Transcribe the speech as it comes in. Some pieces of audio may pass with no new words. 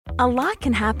A lot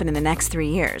can happen in the next 3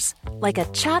 years. Like a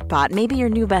chatbot may be your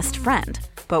new best friend.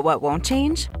 But what won't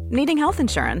change? Needing health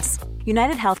insurance.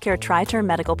 United Healthcare Tri-Term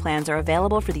Medical Plans are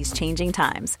available for these changing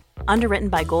times. Underwritten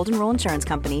by Golden Rule Insurance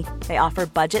Company, they offer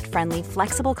budget-friendly,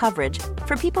 flexible coverage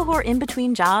for people who are in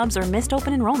between jobs or missed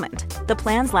open enrollment. The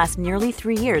plans last nearly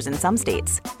 3 years in some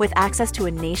states, with access to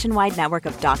a nationwide network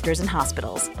of doctors and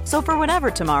hospitals. So for whatever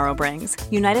tomorrow brings,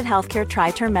 United Healthcare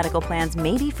Tri-Term Medical Plans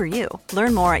may be for you.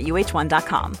 Learn more at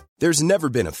uh1.com. There's never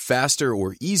been a faster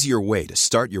or easier way to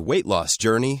start your weight loss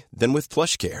journey than with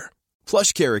PlushCare.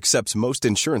 PlushCare accepts most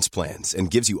insurance plans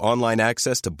and gives you online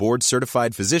access to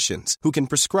board-certified physicians who can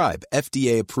prescribe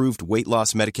FDA-approved weight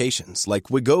loss medications like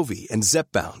Wegovy and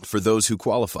Zepbound for those who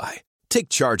qualify. Take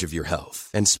charge of your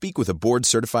health and speak with a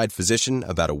board-certified physician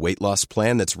about a weight loss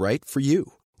plan that's right for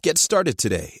you. Get started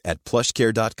today at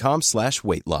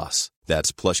plushcare.com/weight loss.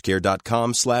 That's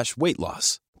plushcare.com/weight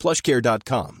loss.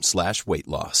 plushcare.com/weight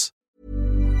loss.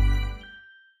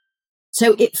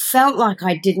 So it felt like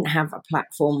I didn't have a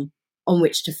platform on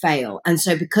which to fail. And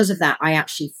so because of that, I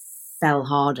actually fell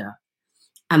harder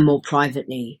and more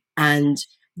privately. And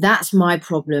that's my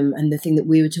problem. And the thing that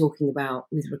we were talking about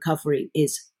with recovery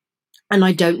is, and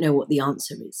I don't know what the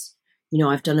answer is. You know,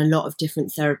 I've done a lot of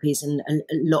different therapies and a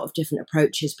lot of different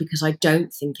approaches because I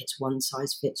don't think it's one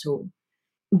size fits all.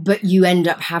 But you end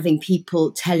up having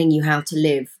people telling you how to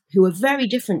live who are very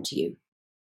different to you.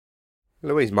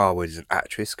 Louise Marwood is an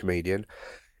actress, comedian.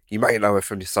 You may know her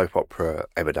from the soap opera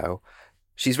Emmerdale.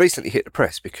 She's recently hit the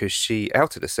press because she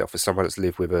outed herself as someone that's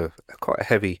lived with a quite a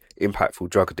heavy, impactful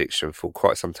drug addiction for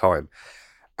quite some time.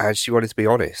 And she wanted to be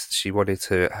honest. She wanted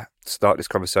to start this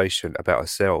conversation about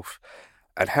herself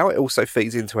and how it also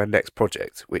feeds into her next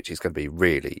project, which is going to be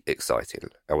really exciting.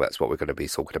 And that's what we're going to be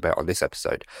talking about on this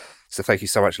episode. So thank you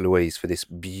so much, Louise, for this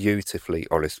beautifully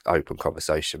honest, open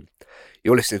conversation.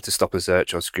 You're listening to Stop and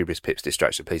Search on Scribner's Pip's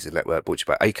Distraction Pieces Network, brought to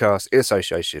you by Acast in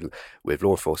association with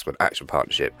Law Enforcement Action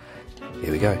Partnership.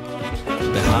 Here we go.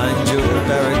 Behind your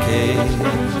barricades.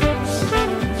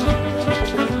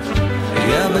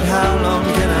 Yeah, but how long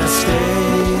can I stay?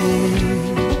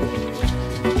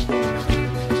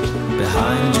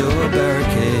 Behind your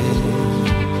barricades,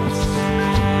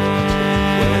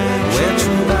 where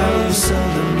true values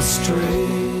seldom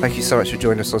stray. Thank you so much for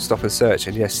joining us on Stop and Search.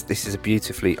 And yes, this is a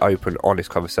beautifully open, honest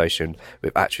conversation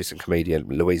with actress and comedian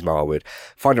Louise Marwood.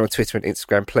 Find her on Twitter and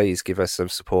Instagram. Please give her some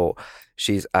support.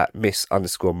 She's at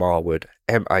Miss_Marwood,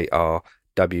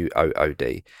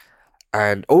 MARWOOD.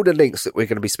 And all the links that we're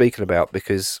going to be speaking about,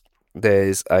 because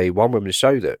there's a one-woman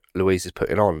show that Louise is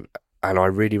putting on, and I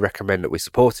really recommend that we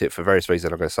support it for various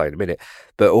reasons I'm going to say in a minute.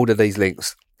 But all of these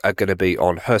links are going to be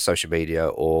on her social media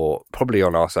or probably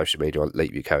on our social media on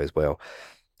Leap UK as well.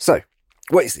 So,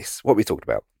 what is this? What are we talking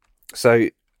about? So,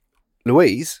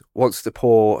 Louise wants to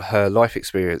pour her life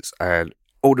experience and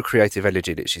all the creative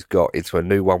energy that she's got into a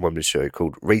new one-woman show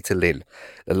called Rita Lynn,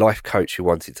 the life coach who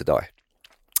wanted to die.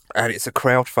 And it's a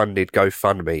crowd-funded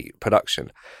GoFundMe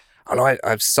production. And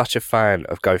I'm such a fan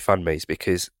of GoFundMes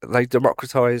because they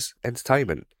democratise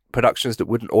entertainment. Productions that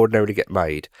wouldn't ordinarily get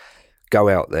made go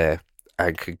out there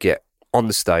and could get on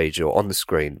the stage or on the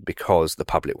screen because the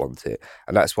public want it.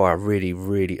 And that's why I really,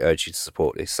 really urge you to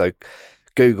support this. So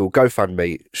Google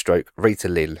GoFundMe / Rita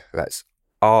Lynn. That's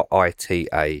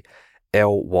RITALYNN.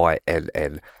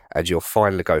 And you'll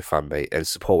find the GoFundMe and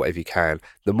support whatever you can.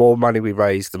 The more money we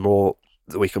raise, the more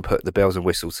that we can put the bells and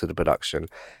whistles to the production.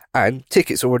 And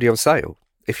tickets are already on sale.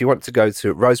 If you want to go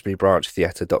to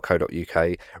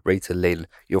rosemary.branch.theatre.co.uk, Rita Lynn,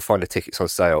 you'll find the tickets on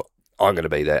sale. I'm going to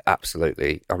be there,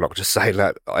 absolutely. I'm not just saying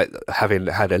that. Having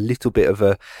had a little bit of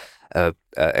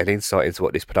an insight into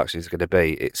what this production is going to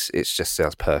be, it just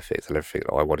sounds perfect and everything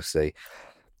that I want to see.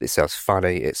 It sounds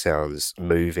funny, it sounds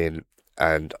moving,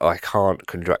 and I can't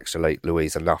congratulate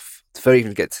Louise enough for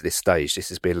even get to this stage. This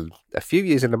has been a few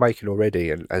years in the making already,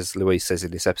 and as Louise says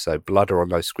in this episode, blood are on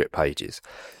those script pages.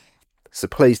 So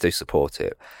please do support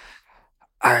it.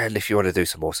 And if you want to do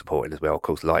some more supporting as well, of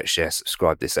course, like, share,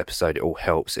 subscribe this episode. It all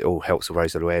helps. It all helps to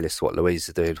raise awareness to what Louise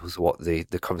is doing, was what the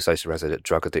conversation around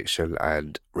drug addiction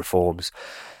and reforms.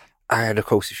 And of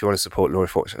course, if you want to support Law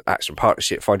Enforcement Action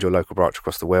Partnership, find your local branch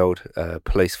across the world.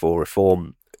 Police for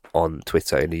Reform on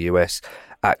Twitter in the US,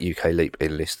 at UK Leap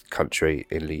Enlist Country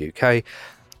in the UK.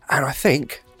 And I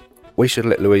think we should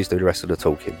let Louise do the rest of the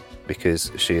talking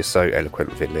because she is so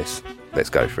eloquent within this. Let's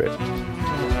go for it.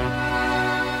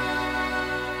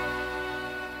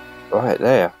 Right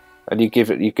there. And you've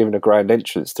given a grand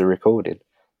entrance to recording.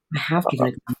 I have given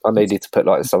it. I needed to put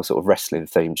like some sort of wrestling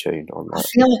theme tune on that. I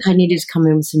feel like I needed to come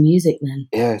in with some music then.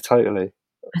 Yeah, totally.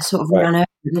 I sort of ran over,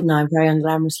 didn't I? Very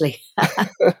unglamorously.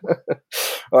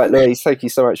 All right, Louise, thank you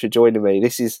so much for joining me.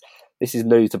 This is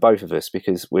new to both of us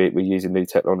because we're using new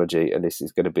technology, and this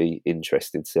is going to be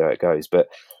interesting to see how it goes. But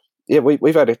yeah,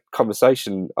 we've had a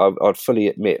conversation, I'd fully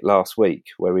admit, last week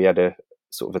where we had a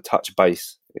sort of a touch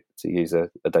base, to use a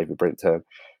David Brent term,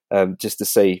 just to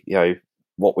see,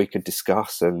 what we could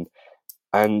discuss,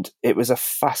 and it was a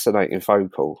fascinating phone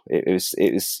call. It was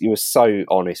you were so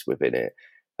honest within it,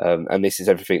 and this is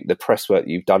everything. The press work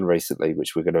you've done recently,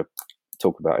 which we're going to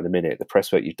talk about in a minute, the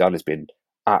press work you've done has been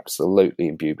absolutely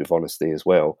imbued with honesty as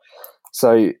well.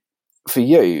 So for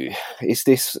you, is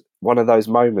this one of those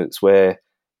moments where,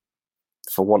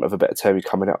 for want of a better term, you're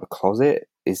coming out of the closet?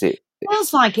 Is it? It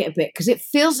feels like it a bit, because it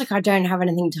feels like I don't have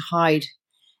anything to hide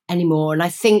anymore. And I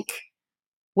think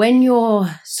when you're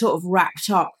sort of wrapped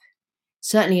up,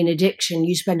 certainly in addiction,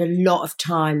 you spend a lot of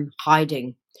time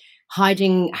hiding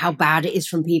how bad it is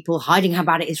from people, hiding how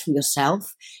bad it is from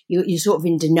yourself. You're sort of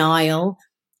in denial.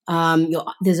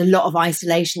 There's a lot of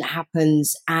isolation that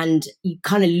happens, and you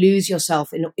kind of lose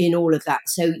yourself in all of that.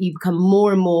 So you become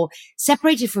more and more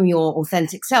separated from your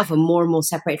authentic self and more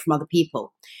separated from other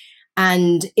people.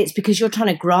 And it's because you're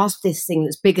trying to grasp this thing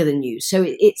that's bigger than you. So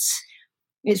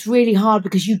it's really hard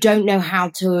because you don't know how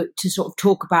to sort of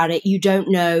talk about it. You don't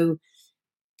know.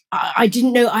 I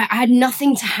didn't know. I had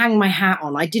nothing to hang my hat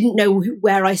on. I didn't know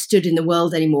where I stood in the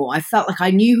world anymore. I felt like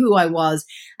I knew who I was,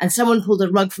 and someone pulled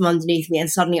a rug from underneath me, and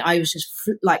suddenly I was just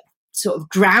sort of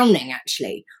drowning,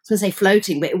 actually. I was going to say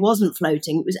floating, but it wasn't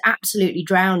floating. It was absolutely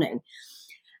drowning.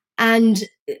 And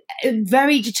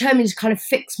very determined to kind of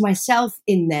fix myself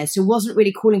in there. So wasn't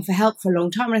really calling for help for a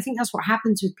long time. And I think that's what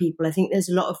happens with people. I think there's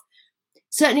a lot of,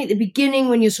 certainly at the beginning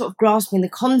when you're sort of grasping the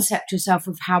concept yourself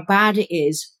of how bad it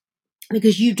is,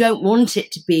 because you don't want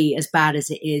it to be as bad as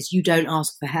it is, you don't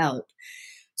ask for help.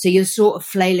 So you're sort of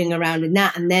flailing around in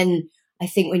that. And then I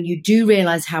think when you do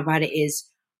realize how bad it is,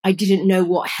 I didn't know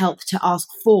what help to ask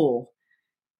for,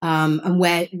 and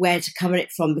where to come at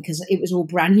it from, because it was all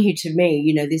brand new to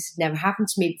me. This had never happened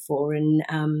to me before. And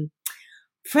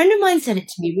a friend of mine said it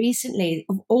to me recently,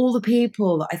 of all the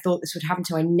people that I thought this would happen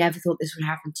to, I never thought this would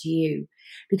happen to you,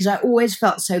 because I always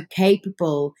felt so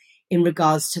capable in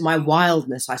regards to my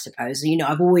wildness, I suppose.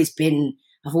 I've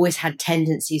always had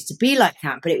tendencies to be like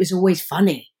that, but it was always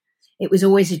funny. It was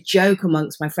always a joke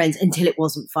amongst my friends until it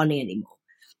wasn't funny anymore.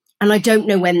 And I don't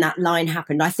know when that line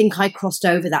happened. I think I crossed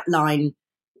over that line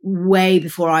way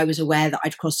before I was aware that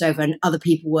I'd crossed over, and other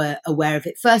people were aware of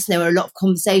it first. And there were a lot of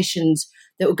conversations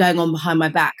that were going on behind my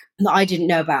back that I didn't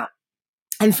know about.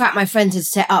 In fact, my friends had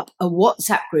set up a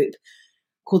WhatsApp group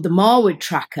called the Marwood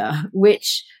tracker,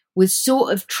 which was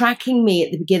sort of tracking me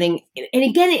at the beginning. And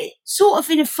again, it sort of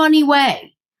in a funny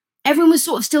way. Everyone was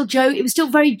sort of still joke. It was still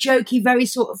very jokey, very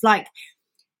sort of like,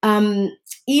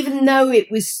 even though it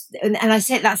was, and I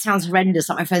say that sounds horrendous,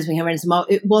 like my friends being horrendous.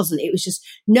 It wasn't. It was just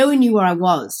no one knew where I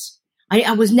was.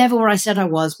 I was never where I said I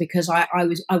was, because I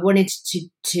wanted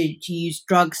to use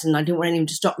drugs, and I didn't want anyone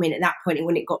to stop me. And at that point,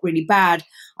 when it got really bad,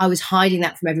 I was hiding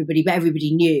that from everybody, but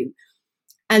everybody knew.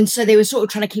 And so they were sort of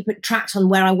trying to keep tracks on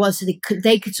where I was, so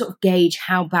they could sort of gauge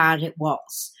how bad it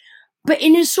was, but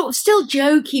in a sort of still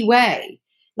jokey way.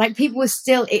 Like people were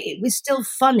still, it was still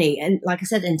funny. And like I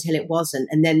said, until it wasn't.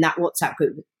 And then that WhatsApp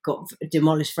group got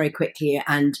demolished very quickly,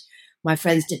 and my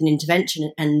friends did an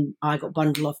intervention, and I got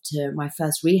bundled off to my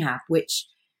first rehab, which,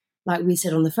 like we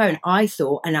said on the phone, I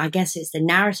thought, and I guess it's the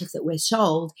narrative that we're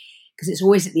sold, because it's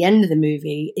always at the end of the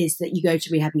movie, is that you go to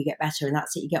rehab and you get better, and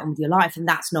that's it, you get on with your life. And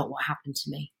that's not what happened to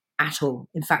me at all.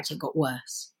 In fact, it got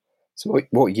worse. So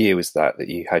what year was that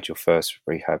you had your first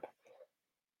rehab?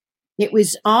 It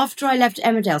was after I left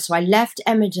Emmerdale. So I left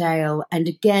Emmerdale, and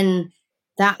again,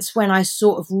 that's when I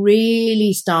sort of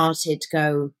really started to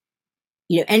go,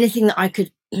 anything that I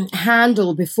could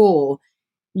handle before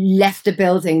left the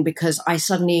building, because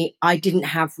I didn't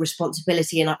have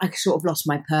responsibility, and I sort of lost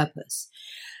my purpose.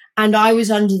 And I was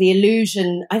under the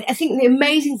illusion, I think the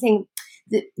amazing thing,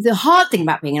 the hard thing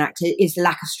about being an actor is the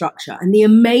lack of structure. And the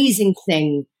amazing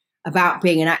thing about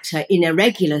being an actor in a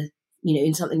regular,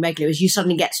 in something regular, is you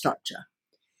suddenly get structure.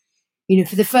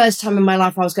 For the first time in my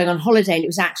life, I was going on holiday, and it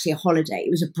was actually a holiday.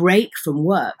 It was a break from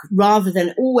work, rather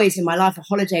than always in my life, a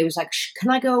holiday was like, can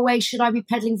I go away? Should I be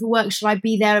pedaling for work? Should I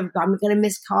be there? I'm going to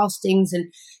miss castings.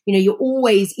 And, you're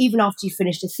always, even after you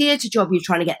finished a theatre job, you're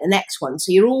trying to get the next one.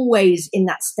 So you're always in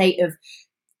that state of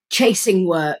chasing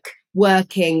work,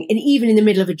 working, and even in the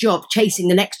middle of a job, chasing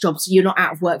the next job. So you're not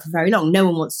out of work for very long. No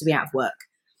one wants to be out of work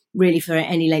really for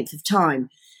any length of time.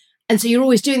 And so you're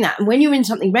always doing that. And when you're in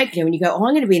something regular and you go,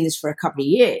 I'm going to be in this for a couple of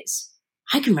years,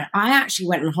 I actually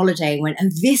went on holiday and went,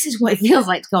 and this is what it feels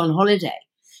like to go on holiday.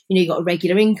 you've got a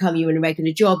regular income, you're in a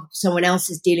regular job, someone else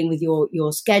is dealing with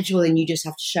your schedule, and you just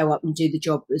have to show up and do the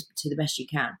job to the best you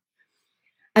can.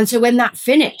 And so when that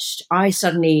finished, I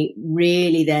suddenly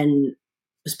really then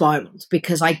spiraled,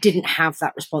 because I didn't have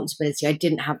that responsibility. I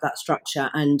didn't have that structure.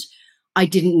 And I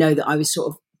didn't know that I was sort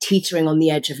of teetering on the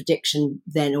edge of addiction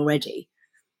then already.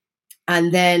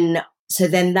 And then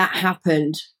that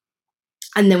happened.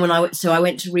 And then I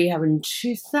went to rehab in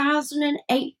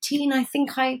 2018. I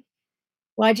think I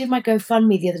did my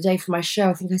GoFundMe the other day for my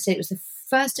show. I think I said it was the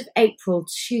 1st of April,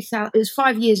 2000. It was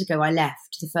 5 years ago I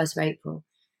left, the 1st of April.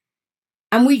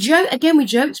 And we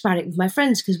joked about it with my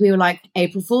friends, because we were like,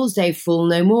 April Fool's Day, fool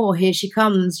no more. Here she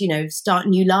comes, start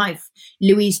new life.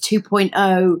 Louise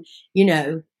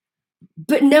 2.0,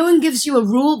 But no one gives you a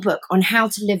rule book on how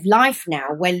to live life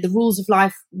now, when the rules of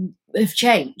life have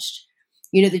changed.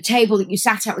 The table that you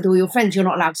sat at with all your friends, you're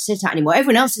not allowed to sit at anymore.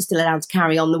 Everyone else is still allowed to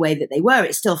carry on the way that they were.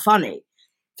 It's still funny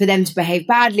for them to behave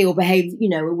badly or behave,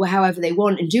 however they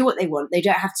want and do what they want. They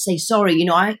don't have to say sorry.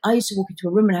 I used to walk into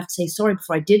a room and have to say sorry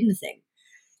before I did anything.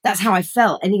 That's how I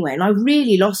felt anyway. And I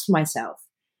really lost myself.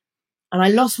 And I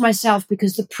lost myself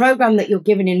because the program that you're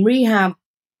given in rehab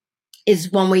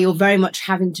is one where you're very much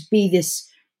having to be this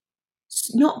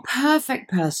not perfect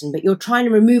person, but you're trying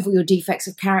to remove all your defects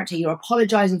of character. You're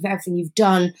apologizing for everything you've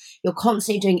done. You're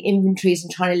constantly doing inventories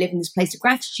and trying to live in this place of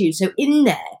gratitude. So in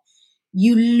there,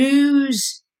 you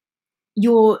lose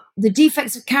the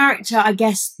defects of character, I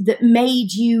guess, that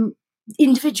made you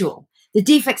individual. The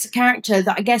defects of character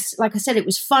that, I guess, like I said, it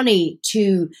was funny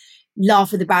to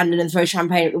laugh with abandon and throw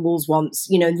champagne at the walls once,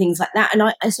 and things like that.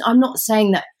 And I'm not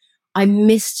saying that I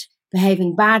missed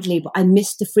behaving badly, but I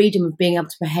missed the freedom of being able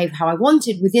to behave how I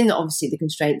wanted within, obviously, the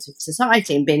constraints of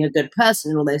society and being a good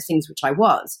person and all those things, which I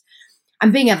was,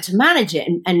 and being able to manage it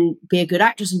and be a good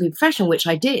actress and be professional, which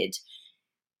I did.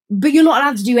 But you're not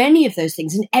allowed to do any of those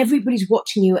things, and everybody's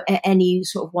watching you at any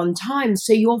sort of one time.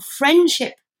 So your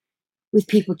friendship with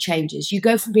people changes. You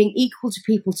go from being equal to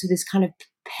people to this kind of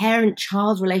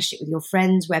parent-child relationship with your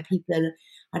friends, where people are,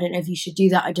 I don't know if you should do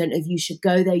that. I don't know if you should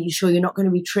go there. You sure you're not going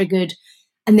to be triggered?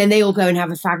 And then they all go and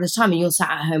have a fabulous time, and you're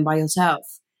sat at home by yourself,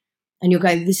 and you're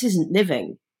going, this isn't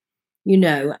living,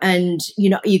 and,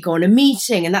 you go on a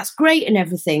meeting, and that's great and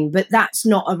everything, but that's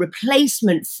not a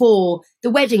replacement for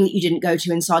the wedding that you didn't go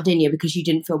to in Sardinia because you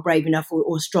didn't feel brave enough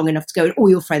or strong enough to go, and all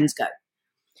your friends go.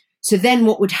 So then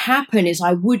what would happen is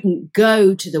I wouldn't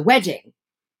go to the wedding.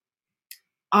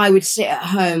 I would sit at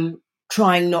home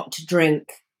trying not to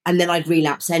drink, and then I'd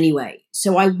relapse anyway.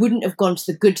 So I wouldn't have gone to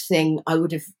the good thing. I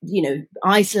would have,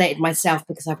 isolated myself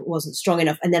because I wasn't strong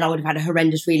enough, and then I would have had a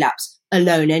horrendous relapse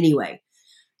alone anyway.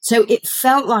 So it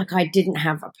felt like I didn't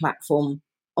have a platform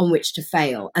on which to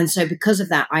fail. And so because of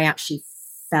that, I actually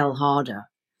fell harder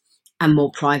and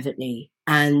more privately.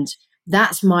 And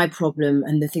that's my problem.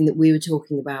 And the thing that we were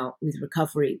talking about with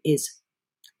recovery is,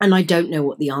 and I don't know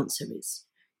what the answer is.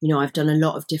 I've done a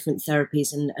lot of different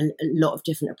therapies and a lot of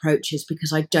different approaches,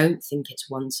 because I don't think it's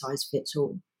one size fits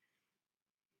all.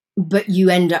 But you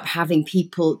end up having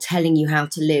people telling you how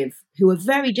to live who are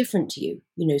very different to you,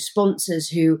 sponsors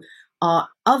who are,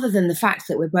 other than the fact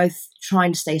that we're both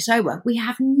trying to stay sober, we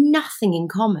have nothing in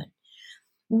common.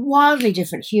 Wildly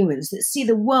different humans that see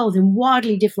the world in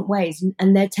wildly different ways,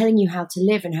 and they're telling you how to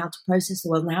live and how to process the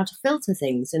world and how to filter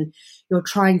things, and you're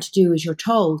trying to do as you're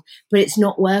told, but it's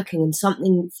not working, and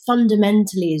something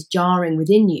fundamentally is jarring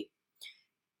within you.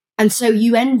 And so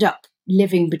you end up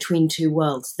living between two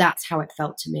worlds. That's how it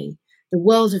felt to me. The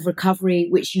world of recovery,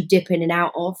 which you dip in and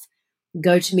out of,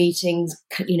 go to meetings,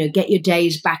 get your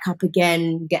days back up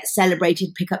again, get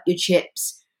celebrated, pick up your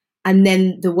chips, and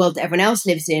then the world that everyone else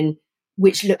lives in,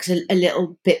 which looks a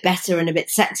little bit better and a bit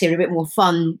sexier and a bit more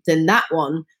fun than that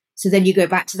one. So then you go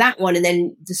back to that one, and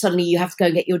then suddenly you have to go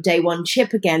and get your day one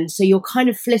chip again. So you're kind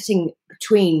of flitting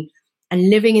between and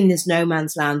living in this no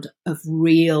man's land of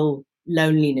real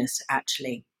loneliness,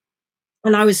 actually.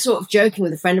 And I was sort of joking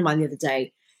with a friend of mine the other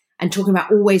day and talking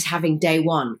about always having day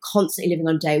one, constantly living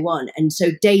on day one. And so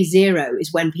day zero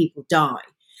is when people die,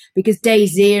 because day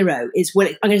zero is when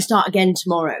I'm going to start again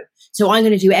tomorrow. So I'm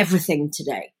going to do everything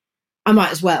today. I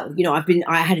might as well.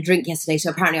 I had a drink yesterday,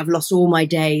 so apparently I've lost all my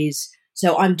days.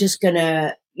 So I'm just going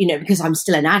to, because I'm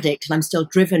still an addict and I'm still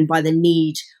driven by the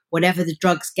need, whatever the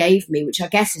drugs gave me, which I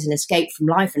guess is an escape from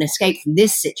life, an escape from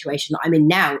this situation that I'm in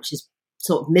now, which is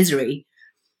sort of misery.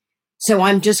 So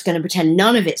I'm just going to pretend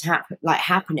none of it's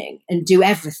happening and do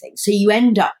everything. So you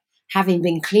end up, having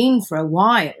been clean for a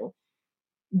while,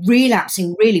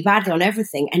 relapsing really badly on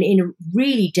everything, and in a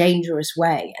really dangerous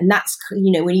way. And that's,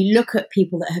 when you look at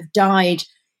people that have died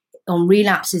on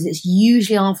relapses, it's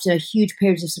usually after huge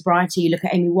periods of sobriety. You look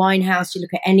at Amy Winehouse, you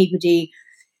look at anybody,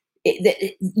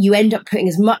 you end up putting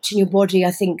as much in your body.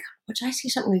 I think, what did I see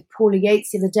something with Paula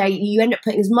Yates the other day? You end up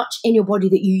putting as much in your body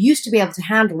that you used to be able to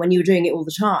handle when you were doing it all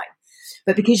the time.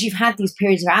 But because you've had these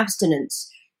periods of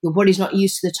abstinence, your body's not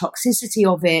used to the toxicity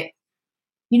of it.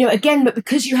 Again, but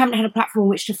because you haven't had a platform on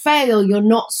which to fail, you're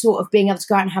not sort of being able to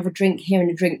go out and have a drink here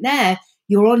and a drink there.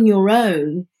 You're on your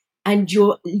own, and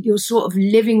you're sort of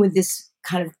living with this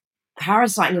kind of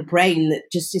parasite in your brain that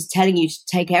just is telling you to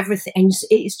take everything. And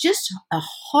it's just a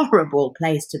horrible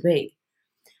place to be.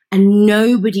 And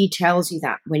nobody tells you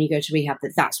that when you go to rehab,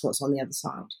 that that's what's on the other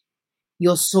side.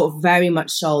 You're sort of very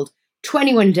much sold.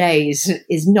 21 days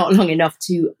is not long enough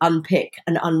to unpick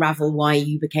and unravel why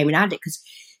you became an addict, because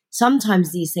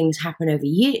sometimes these things happen over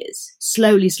years.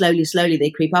 Slowly, they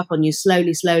creep up on you.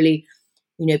 Slowly.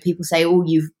 People say, oh,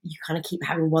 you kind of keep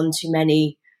having one too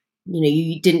many.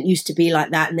 You didn't used to be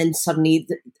like that. And then suddenly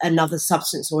another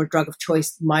substance or a drug of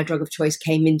choice, my drug of choice,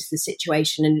 came into the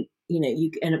situation, and,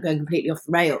 you end up going completely off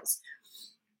the rails.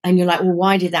 And you're like, well,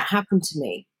 why did that happen to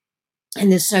me?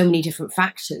 And there's so many different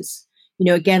factors.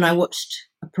 Again, I watched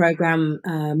a program,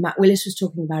 Matt Willis was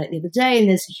talking about it the other day, and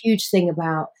there's a huge thing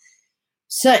about,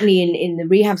 certainly in the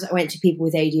rehabs that I went to, people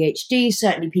with ADHD,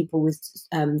 certainly people with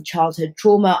childhood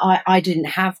trauma. I didn't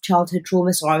have childhood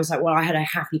trauma, so I was like, well, I had a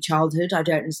happy childhood. I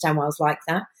don't understand why I was like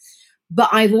that. But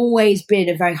I've always been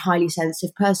a very highly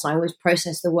sensitive person. I always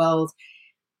process the world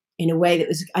in a way that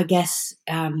was, I guess,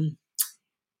 I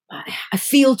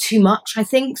feel too much, I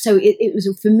think. So it was,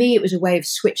 for me, it was a way of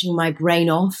switching my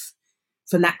brain off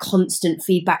from that constant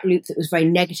feedback loop that was very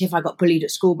negative. I got bullied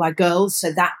at school by girls.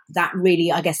 So that really,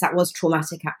 I guess that was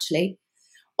traumatic, actually.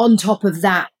 On top of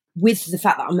that, with the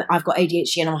fact that I've got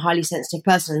ADHD and I'm a highly sensitive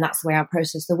person, and that's the way I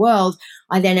process the world,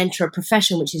 I then enter a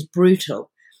profession which is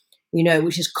brutal,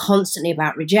 which is constantly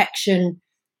about rejection.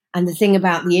 And the thing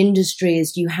about the industry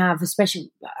is you have, especially,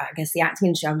 I guess, the acting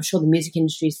industry, I'm sure the music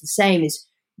industry is the same, is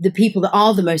the people that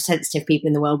are the most sensitive people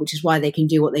in the world, which is why they can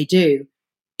do what they do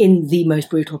in the most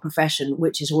brutal profession,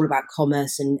 which is all about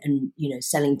commerce and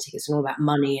selling tickets and all about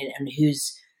money and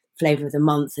who's flavor of the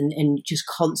month and just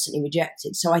constantly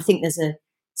rejected. So I think there's a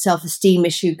self-esteem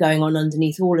issue going on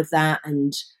underneath all of that.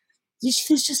 And there's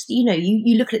just,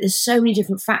 you look at it, there's so many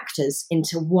different factors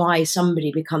into why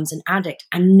somebody becomes an addict,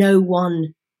 and no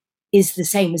one is the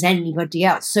same as anybody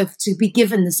else. So to be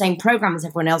given the same program as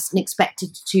everyone else and expected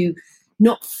to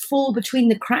not fall between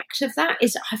the cracks of that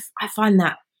is, I find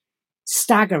that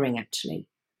staggering, actually.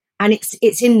 And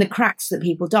it's in the cracks that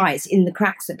people die. It's in the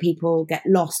cracks that people get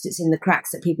lost. It's in the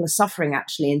cracks that people are suffering,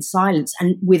 actually, in silence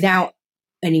and without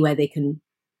anywhere they can,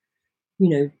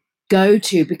 go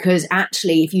to. Because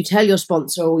actually, if you tell your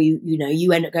sponsor, or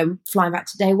you end up going flying back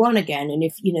to day one again. And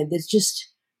if there's just,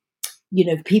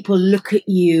 people look at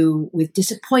you with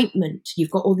disappointment.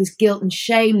 You've got all this guilt and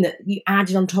shame that you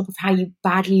added on top of how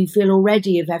badly you feel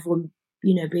already of everyone,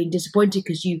 being disappointed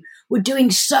because you were doing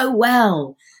so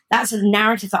well. That's a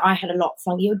narrative that I had a lot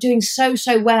from. You're doing so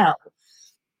well.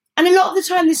 And a lot of the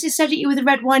time this is said at you with a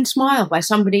red wine smile by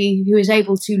somebody who is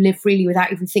able to live freely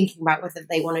without even thinking about whether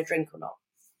they want to drink or not.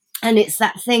 And it's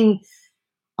that thing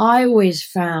I always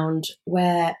found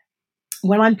where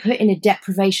when I'm put in a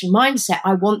deprivation mindset,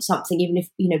 I want something, even if,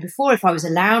 before, if I was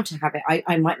allowed to have it,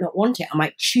 I might not want it. I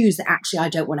might choose that actually I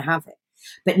don't want to have it.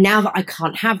 But now that I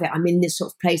can't have it, I'm in this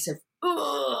sort of place of,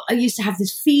 I used to have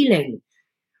this feeling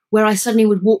where I suddenly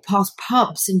would walk past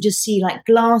pubs and just see like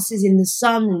glasses in the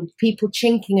sun and people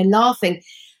chinking and laughing.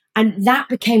 And that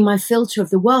became my filter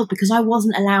of the world because I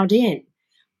wasn't allowed in.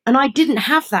 And I didn't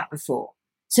have that before.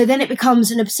 So then it becomes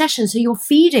an obsession. So you're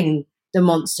feeding the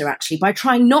monster actually by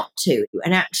trying not to.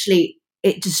 And actually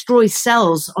it destroys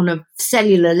cells on a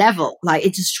cellular level. Like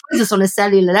it destroys us on a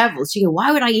cellular level. So you go,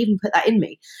 why would I even put that in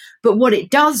me? But what it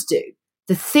does do,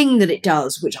 the thing that it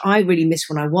does, which I really missed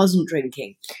when I wasn't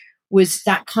drinking, was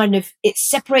that kind of, it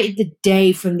separated the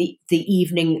day from the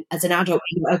evening as an adult.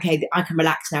 Okay, I can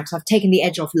relax now because I've taken the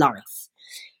edge off life.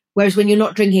 Whereas when you're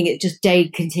not drinking, it just day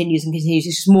continues and continues.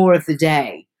 It's just more of the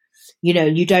day.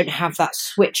 You don't have that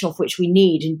switch off which we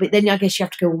need. But then I guess you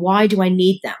have to go, why do I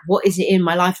need that? What is it in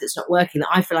my life that's not working that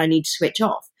I feel I need to switch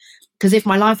off? Because if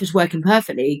my life is working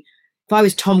perfectly, if I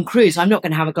was Tom Cruise, I'm not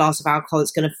going to have a glass of alcohol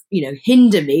that's going to,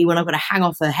 hinder me when I'm going to hang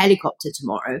off a helicopter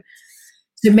tomorrow.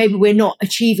 So maybe we're not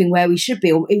achieving where we should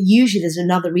be. Or usually there's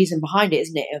another reason behind it,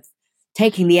 isn't it? Of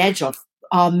taking the edge off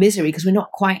our misery because we're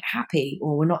not quite happy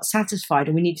or we're not satisfied.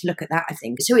 And we need to look at that, I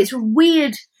think. So it's a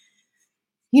weird,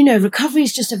 recovery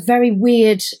is just a very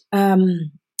weird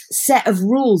set of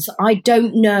rules. I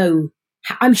don't know.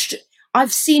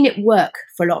 I've seen it work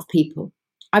for a lot of people.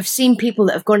 I've seen people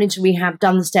that have gone into rehab,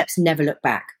 done the steps, and never looked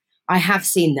back. I have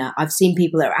seen that. I've seen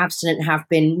people that are abstinent, have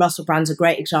been. Russell Brand's a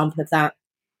great example of that,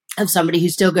 of somebody who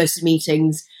still goes to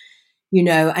meetings,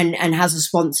 and has a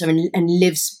sponsor and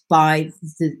lives by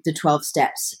the 12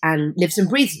 steps and lives and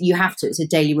breathes. You have to. It's a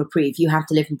daily reprieve. You have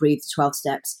to live and breathe the 12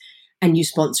 steps, and you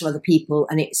sponsor other people,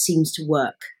 and it seems to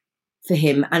work for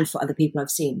him and for other people I've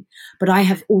seen. But I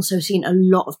have also seen a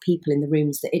lot of people in the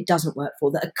rooms that it doesn't work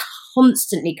for, that are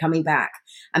constantly coming back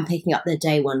and picking up their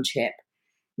day one chip,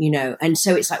 And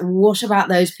so it's like, what about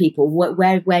those people?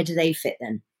 Where do they fit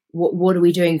then? What are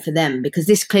we doing for them? Because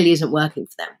this clearly isn't working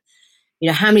for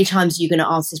them. How many times are you going to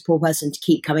ask this poor person to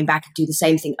keep coming back and do the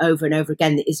same thing over and over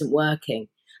again that isn't working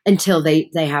until they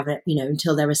have it,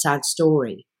 until they're a sad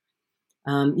story.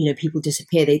 People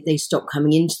disappear. They stop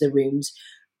coming into the rooms.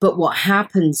 But what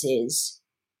happens is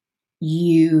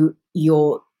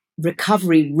your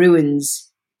recovery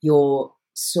ruins your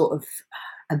sort of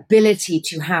ability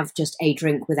to have just a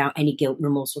drink without any guilt,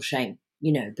 remorse or shame,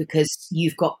 because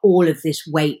you've got all of this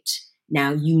weight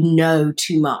now,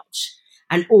 too much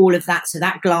and all of that. So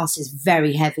that glass is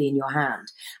very heavy in your hand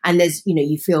and there's,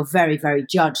 you feel very, very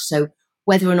judged. So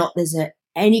whether or not there's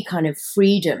any kind of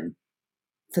freedom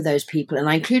for those people, and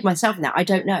I include myself in that, I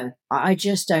don't know. I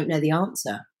just don't know the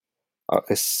answer.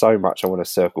 There's so much I want to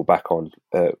circle back on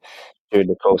during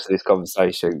the course of this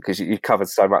conversation, because you covered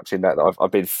so much in that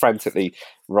I've been frantically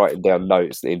writing down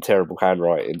notes in terrible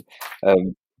handwriting.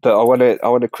 But I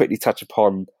want to quickly touch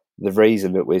upon the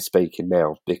reason that we're speaking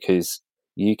now, because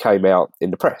you came out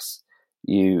in the press.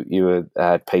 You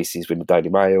had pieces with the Daily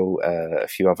Mail, a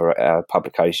few other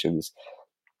publications,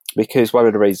 because one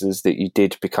of the reasons that you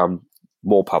did become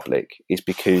more public is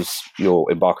because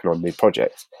you're embarking on a new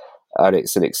project. And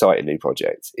it's an exciting new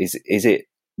project. Is it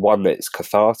one that's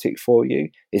cathartic for you?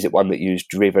 Is it one that you're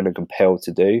driven and compelled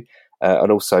to do? And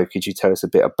also, could you tell us a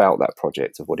bit about that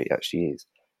project, of what it actually is?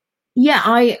 Yeah,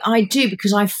 I do,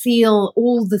 because I feel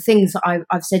all the things that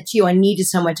I've said to you, I needed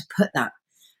somewhere to put that.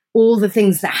 All the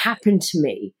things that happened to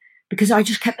me, because I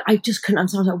just couldn't understand.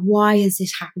 I was like, why has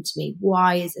this happened to me?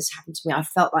 Why has this happened to me? I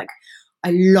felt like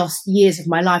I lost years of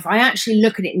my life. I actually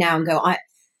look at it now and go,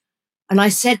 and I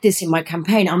said this in my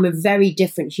campaign, I'm a very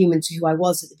different human to who I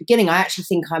was at the beginning. I actually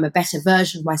think I'm a better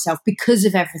version of myself because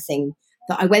of everything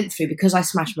that I went through, because I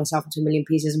smashed myself into a million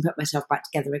pieces and put myself back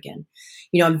together again.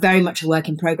 I'm very much a work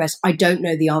in progress. I don't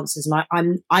know the answers.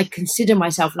 And I consider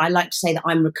myself, and I like to say that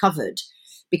I'm recovered,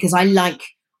 because I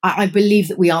believe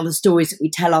that we are the stories that we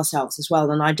tell ourselves as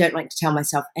well. And I don't like to tell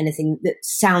myself anything that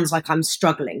sounds like I'm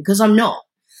struggling, because I'm not.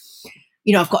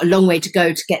 I've got a long way to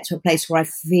go to get to a place where I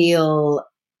feel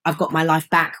I've got my life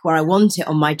back where I want it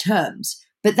on my terms.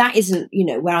 But that isn't,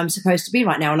 where I'm supposed to be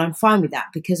right now. And I'm fine with that,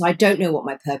 because I don't know what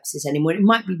my purpose is anymore. It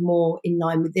might be more in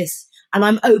line with this. And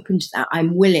I'm open to that.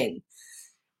 I'm willing.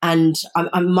 And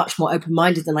I'm much more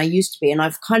open-minded than I used to be. And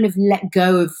I've kind of let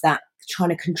go of that, trying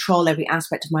to control every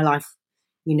aspect of my life,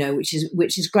 which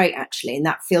is great, actually. And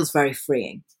that feels very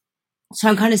freeing. So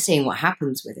I'm kind of seeing what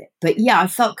happens with it. But yeah, I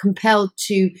felt compelled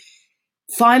to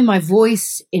find my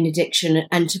voice in addiction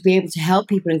and to be able to help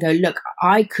people and go, look,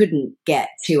 I couldn't get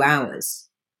 2 hours,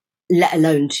 let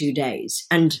alone 2 days.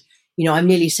 And, I'm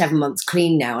nearly 7 months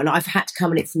clean now, and I've had to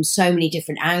come at it from so many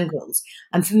different angles.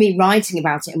 And for me, writing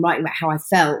about it and writing about how I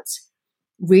felt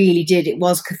it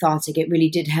was cathartic. It really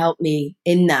did help me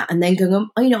in that. And then going,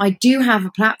 I do have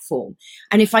a platform.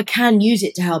 And if I can use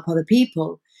it to help other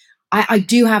people, I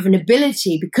do have an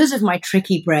ability, because of my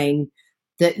tricky brain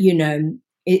that,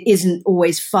 it isn't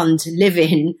always fun to live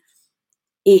in.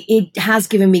 It has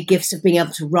given me gifts of being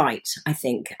able to write, I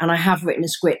think. And I have written a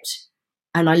script,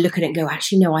 and I look at it and go,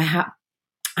 actually, no, I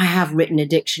have written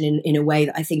addiction in a way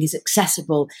that I think is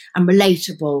accessible and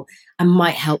relatable and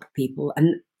might help people,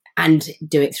 and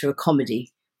do it through a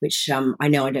comedy, which I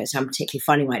know I don't sound particularly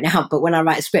funny right now, but when I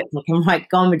write a script, I can write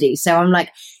comedy. So I'm like,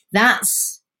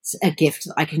 that's a gift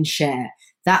that I can share.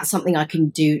 That's something I can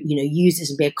do, use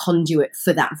this and be a conduit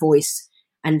for that voice,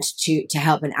 and to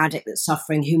help an addict that's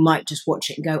suffering, who might just watch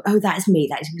it and go, oh, that is me.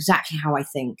 That is exactly how I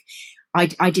think.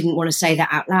 I didn't want to say that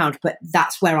out loud, but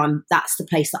that's the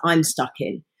place that I'm stuck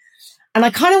in. And I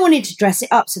kind of wanted to dress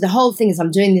it up. So the whole thing is, I'm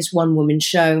doing this one woman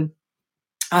show.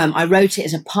 I wrote it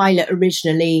as a pilot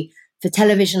originally for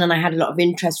television, and I had a lot of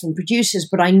interest from producers,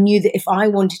 but I knew that if I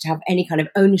wanted to have any kind of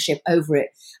ownership over it,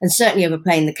 and certainly over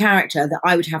playing the character, that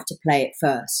I would have to play it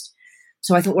first.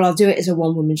 So I thought, well, I'll do it as a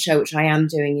one woman show, which I am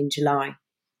doing in July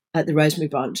at the Rosemary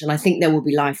Branch. And I think there will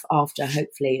be life after,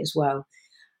 hopefully, as well.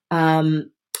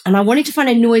 And I wanted to find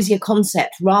a noisier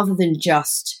concept rather than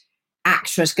just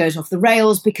actress goes off the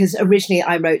rails, because originally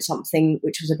I wrote something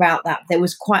which was about that. There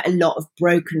was quite a lot of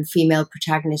broken female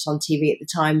protagonists on TV at the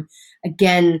time.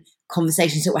 Again,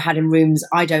 conversations that were had in rooms.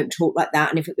 I don't talk like that.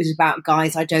 And if it was about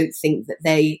guys, I don't think that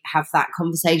they have that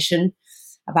conversation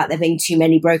about there being too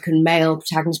many broken male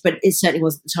protagonists. But it certainly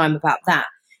was at the time about that.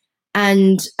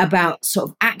 And about sort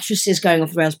of actresses going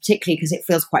off the rails, particularly because it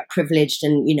feels quite privileged.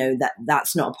 And, you know,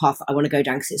 that's not a path that I want to go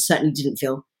down, because it certainly didn't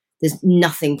feel, there's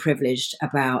nothing privileged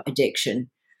about addiction.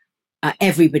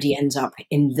 Everybody ends up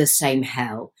in the same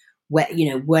hell, where, you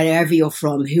know, wherever you're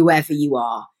from, whoever you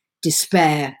are,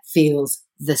 despair feels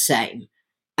the same.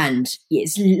 And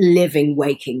it's living,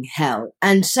 waking hell.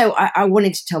 And so I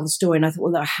wanted to tell the story, and I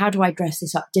thought, well, how do I dress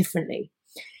this up differently?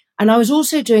 And I was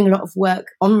also doing a lot of work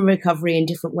on recovery in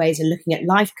different ways, and looking at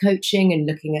life coaching, and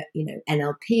looking at, you know,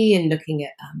 NLP, and looking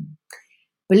at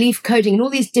belief coding, and all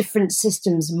these different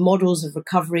systems, models of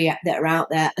recovery that are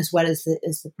out there, as well as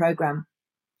the program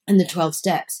and the 12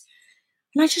 steps.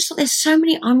 And I just thought, there's so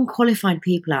many unqualified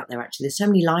people out there, actually. There's so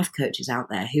many life coaches out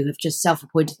there who have just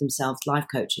self-appointed themselves life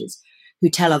coaches who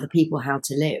tell other people how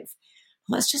to live.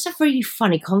 Well, it's just a really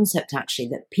funny concept, actually,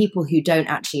 that people who don't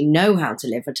actually know how to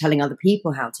live are telling other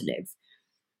people how to live.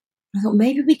 I thought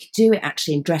maybe we could do it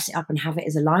actually and dress it up and have it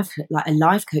as a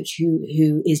life coach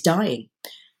who is dying,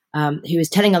 who is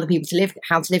telling other people to live,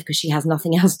 how to live, because she has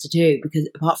nothing else to do, because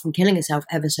apart from killing herself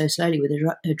ever so slowly with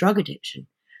her drug addiction.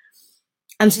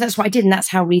 And so that's what I did, and that's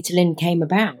how Rita Lynn came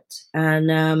about.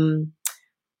 And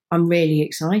I'm really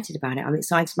excited about it. I'm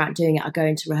excited about doing it. I go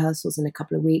into rehearsals in a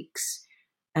couple of weeks,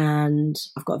 and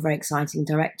I've got a very exciting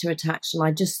director attached. And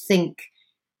I just think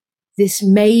this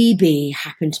maybe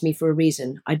happened to me for a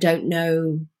reason. I don't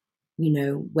know, you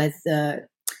know, whether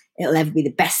it'll ever be the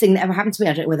best thing that ever happened to me.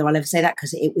 I don't know whether I'll ever say that,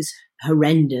 because it was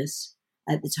horrendous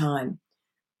at the time.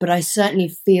 But I certainly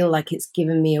feel like it's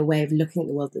given me a way of looking at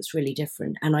the world that's really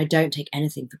different. And I don't take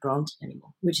anything for granted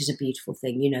anymore, which is a beautiful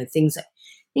thing. You know, things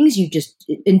you just,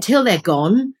 until they're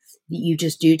gone, you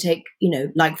just do take, you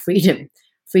know, like freedom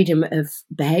of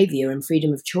behavior and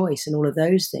freedom of choice and all of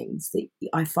those things that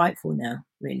I fight for now,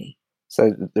 really.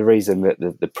 So the reason that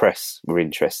the press were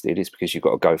interested is because you've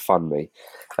got a GoFundMe,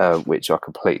 which I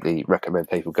completely recommend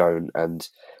people go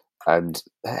and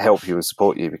help you and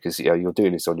support you, because, you know, you're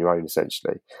doing this on your own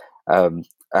essentially.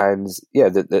 And yeah,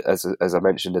 as I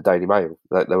mentioned, the Daily Mail,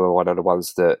 they were one of the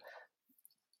ones that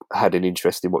had an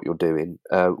interest in what you're doing.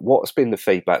 What's been the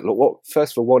feedback? Look,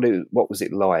 first of all, what was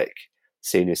it like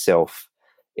seeing yourself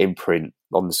in print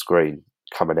on the screen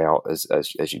coming out as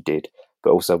you did?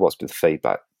 But also, what's been the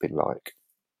feedback been like?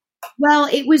 Well,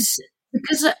 it was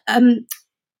because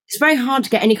it's very hard to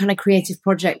get any kind of creative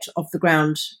project off the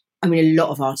ground. I mean, a lot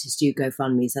of artists do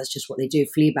GoFundMes. That's just what they do.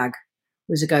 Fleabag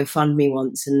was a GoFundMe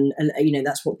once, and you know,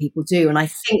 that's what people do. And I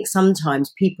think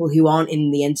sometimes people who aren't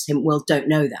in the entertainment world don't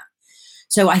know that.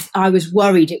 So I was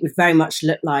worried it would very much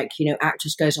look like, you know,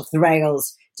 actress goes off the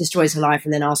rails, destroys her life,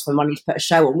 and then asks for money to put a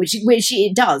show on, which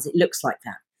it does. It looks like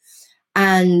that.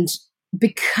 And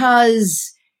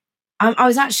because I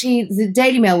was actually, the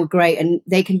Daily Mail were great, and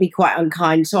they can be quite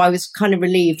unkind. So I was kind of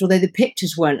relieved, although the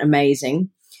pictures weren't amazing.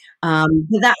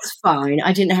 But that's fine.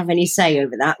 I didn't have any say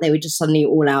over that. They were just suddenly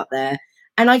all out there.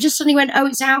 And I just suddenly went, oh,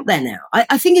 it's out there now.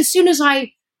 I think as soon as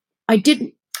I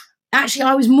didn't, actually,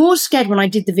 I was more scared when I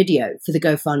did the video for the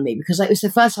GoFundMe, because it was the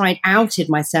first time I'd outed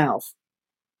myself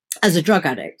as a drug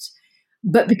addict.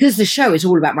 But because the show is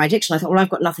all about my addiction, I thought, well, I've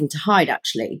got nothing to hide,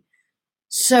 actually.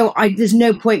 So there's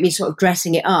no point me sort of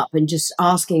dressing it up and just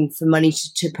asking for money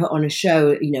to put on a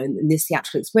show, you know, in this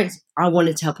theatrical experience. I want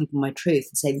to tell people my truth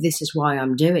and say, this is why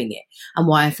I'm doing it and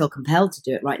why I feel compelled to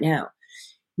do it right now.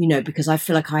 You know, because I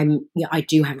feel like I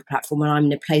do have a platform, and I'm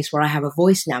in a place where I have a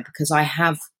voice now, because I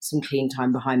have some clean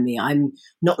time behind me. I'm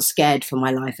not scared for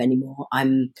my life anymore.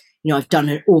 I've done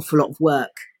an awful lot of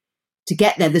work to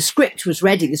get there. The script was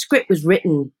ready. The script was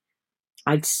written,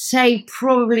 I'd say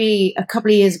probably a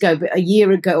couple of years ago, but a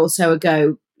year ago or so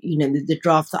ago, you know, the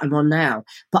draft that I'm on now.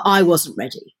 But I wasn't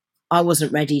ready. I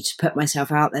wasn't ready to put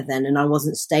myself out there then, and I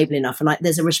wasn't stable enough. And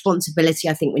there's a responsibility,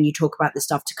 I think, when you talk about this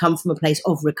stuff, to come from a place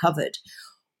of recovered,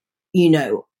 you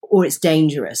know, or it's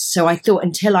dangerous. So I thought,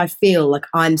 until I feel like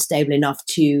I'm stable enough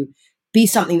to be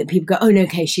something that people go, oh, no,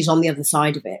 okay, she's on the other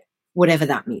side of it, whatever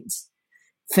that means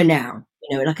for now.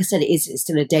 You know, like I said, it's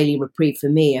still a daily reprieve for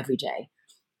me every day.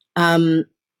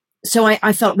 So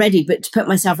I felt ready, but to put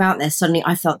myself out there, suddenly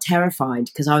I felt terrified,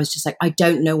 because I was just like, I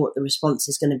don't know what the response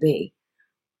is going to be.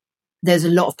 There's a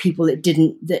lot of people that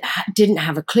didn't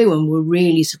have a clue and were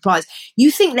really surprised.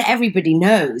 You think that everybody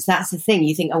knows. That's the thing.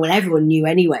 You think, oh, well, everyone knew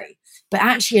anyway. But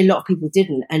actually, a lot of people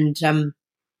didn't. And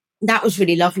that was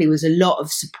really lovely. It was a lot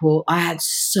of support. I had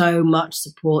so much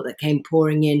support that came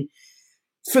pouring in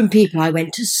from people I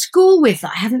went to school with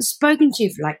that I haven't spoken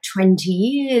to for like 20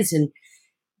 years, and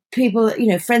people, you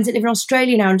know, friends that live in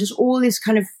Australia now, and just all this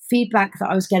kind of feedback that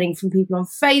I was getting from people on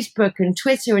Facebook and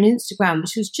Twitter and Instagram,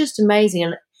 which was just amazing,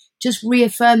 and just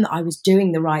reaffirmed that I was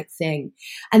doing the right thing.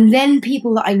 And then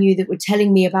people that I knew that were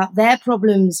telling me about their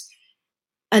problems,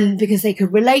 and because they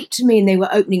could relate to me and they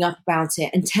were opening up about it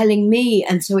and telling me.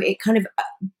 And so it kind of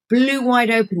blew wide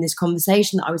open this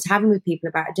conversation that I was having with people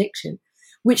about addiction,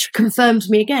 which confirmed to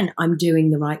me again, I'm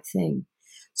doing the right thing.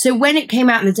 So when it came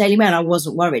out in the Daily Mail, I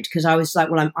wasn't worried, because I was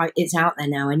like, well, it's out there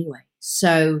now anyway.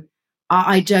 So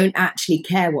I don't actually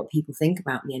care what people think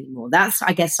about me anymore. That's,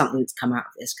 I guess, something that's come out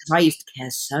of this, because I used to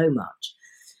care so much.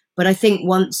 But I think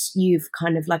once you've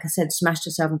kind of, like I said, smashed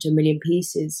yourself into a million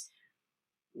pieces,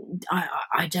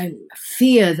 I don't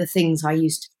fear the things I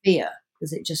used to fear,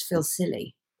 because it just feels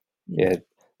silly. Yeah.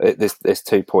 There's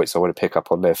 2 points I want to pick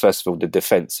up on there. First of all, the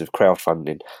defence of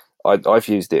crowdfunding. I've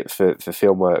used it for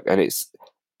film work, and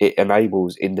it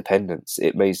enables independence.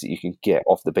 It means that you can get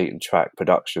off the beaten track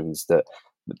productions that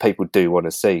people do want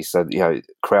to see. So, you know,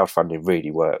 crowdfunding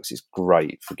really works. It's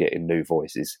great for getting new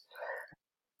voices.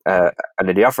 And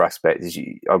then the other aspect is,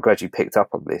 I'm glad you picked up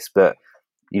on this, but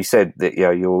you said that, you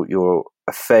know, you're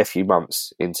a fair few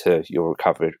months into your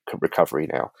recovery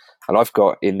now, and I've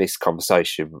got in this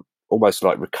conversation almost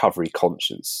like recovery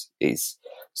conscience is.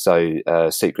 So,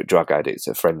 Secret Drug Addict's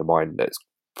a friend of mine that's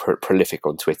prolific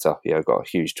on Twitter. You know, got a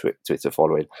huge Twitter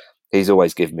following. He's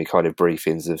always given me kind of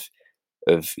briefings of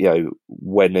you know,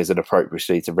 when there's an appropriate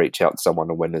need to reach out to someone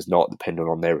and when there's not, depending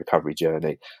on their recovery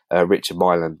journey. Richard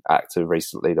Mylan, actor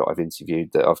recently that I've interviewed,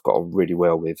 that I've got on really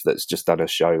well with, that's just done a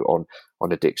show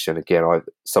on addiction. Again,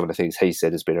 some of the things he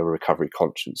said has been a recovery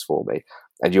conscience for me,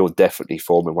 and you're definitely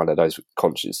forming one of those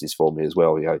consciences for me as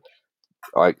well. You know,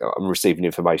 I'm receiving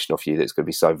information off you that's going to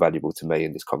be so valuable to me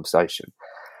in this conversation.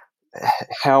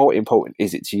 How important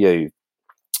is it to you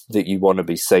that you want to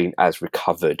be seen as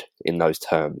recovered in those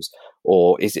terms?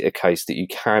 Or is it a case that you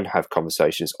can have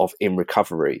conversations of in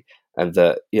recovery, and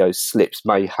that, you know, slips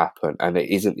may happen and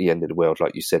it isn't the end of the world,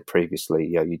 like you said previously?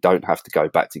 You know, you don't have to go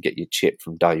back to get your chip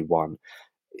from day one.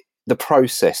 The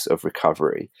process of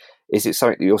recovery, is it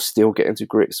something that you're still getting to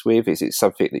grips with? Is it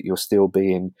something that you're still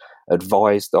being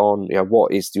advised on? You know,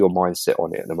 what is your mindset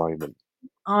on it at the moment?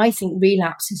 I think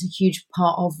relapse is a huge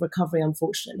part of recovery,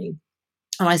 unfortunately.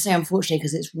 And I say unfortunately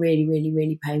because it's really, really,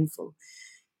 really painful.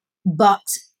 But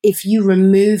if you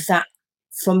remove that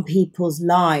from people's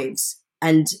lives,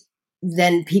 and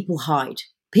then people hide.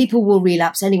 People will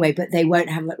relapse anyway, but they won't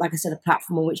have, like I said, a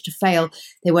platform on which to fail.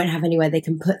 They won't have anywhere they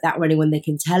can put that, or anyone they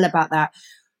can tell about that.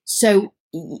 So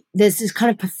there's this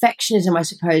kind of perfectionism, I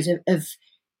suppose, of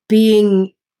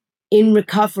being in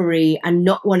recovery and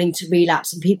not wanting to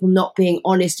relapse, and people not being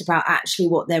honest about actually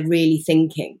what they're really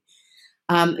thinking.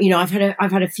 You know, I've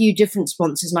had a few different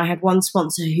sponsors, and I had one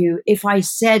sponsor who, if I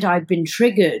said I'd been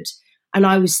triggered and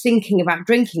I was thinking about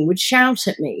drinking, would shout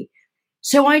at me.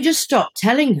 So I just stopped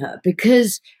telling her,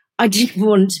 because I didn't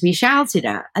want to be shouted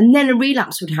at. And then a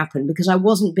relapse would happen because I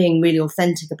wasn't being really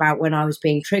authentic about when I was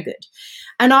being triggered.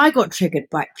 And I got triggered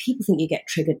by, people think you get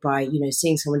triggered by, you know,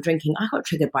 seeing someone drinking. I got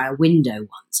triggered by a window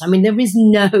once. I mean, there is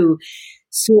no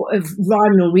sort of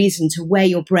rhyme or reason to where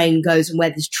your brain goes and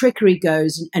where this trickery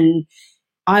goes. And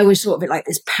I was sort of like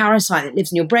this parasite that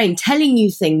lives in your brain, telling you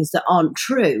things that aren't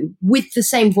true with the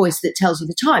same voice that tells you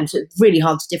the time. So it's really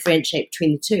hard to differentiate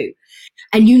between the two.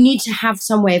 And you need to have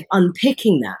some way of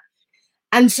unpicking that.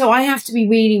 And so I have to be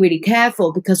really, really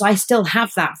careful, because I still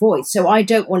have that voice. So I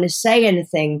don't want to say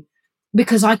anything,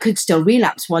 because I could still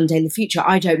relapse one day in the future.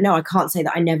 I don't know. I can't say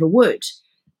that I never would.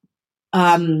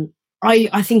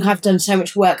 I think I've done so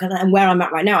much work, and where I'm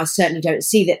at right now, I certainly don't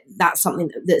see that that's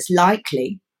something that's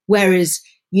likely. Whereas,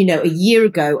 you know, a year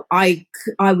ago, I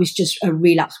was just a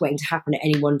relapse waiting to happen at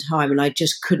any one time, and I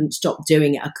just couldn't stop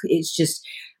doing it. It's just,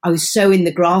 I was so in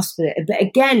the grasp of it. But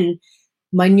again,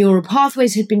 my neural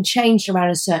pathways had been changed around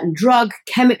a certain drug,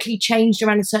 chemically changed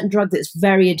around a certain drug that's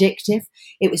very addictive.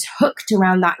 It was hooked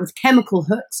around that with chemical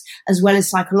hooks as well as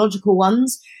psychological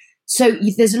ones. So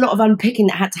there's a lot of unpicking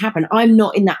that had to happen. I'm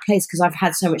not in that place because I've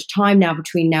had so much time now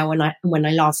between now and when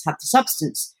I last had the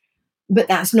substance. But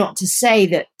that's not to say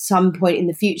that some point in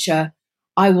the future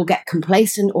I will get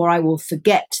complacent, or I will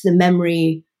forget the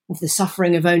memory of the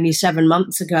suffering of only 7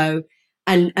 months ago,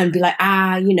 and be like,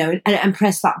 you know, and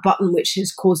press that button which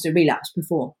has caused a relapse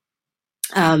before.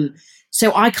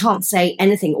 So I can't say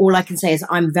anything. All I can say is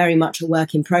I'm very much a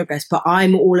work in progress, but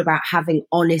I'm all about having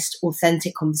honest,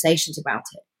 authentic conversations about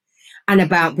it, and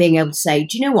about being able to say,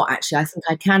 do you know what, actually, I think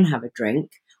I can have a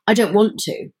drink. I don't want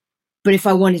to. But if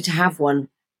I wanted to have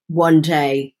one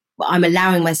day, I'm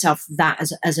allowing myself that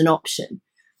as an option.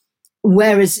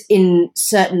 Whereas in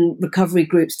certain recovery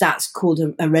groups, that's called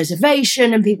a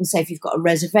reservation. And people say if you've got a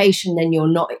reservation, then you're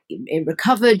not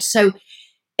recovered. So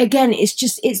again, it's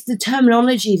the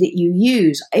terminology that you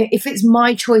use. If it's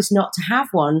my choice not to have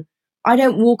one, I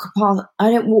don't walk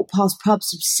past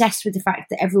pubs obsessed with the fact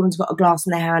that everyone's got a glass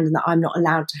in their hand and that I'm not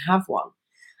allowed to have one.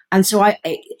 And so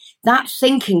that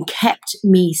thinking kept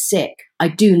me sick. I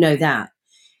do know that.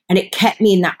 And it kept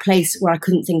me in that place where I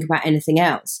couldn't think about anything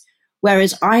else.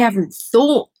 Whereas I haven't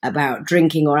thought about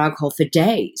drinking or alcohol for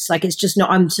days. Like, it's just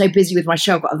not, I'm so busy with my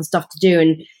show, I've got other stuff to do.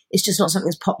 And it's just not something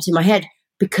that's popped in my head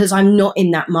because I'm not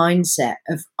in that mindset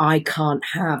of I can't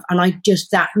have. And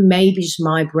that may be just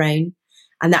my brain.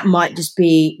 And that might just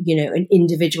be, an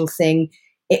individual thing.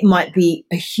 It might be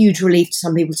a huge relief to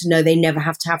some people to know they never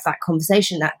have to have that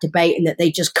conversation, that debate, and that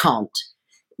they just can't.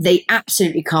 They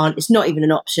absolutely can't. It's not even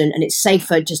an option. And it's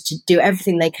safer just to do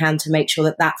everything they can to make sure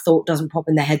that thought doesn't pop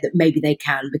in their head that maybe they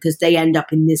can, because they end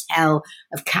up in this hell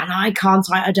of can I, can't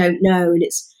I don't know. And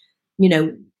it's,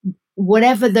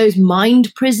 whatever those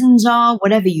mind prisons are,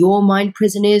 whatever your mind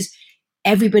prison is,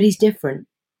 everybody's different.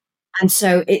 And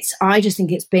so I just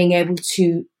think it's being able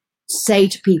to say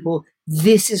to people,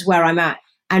 this is where I'm at.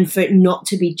 And for it not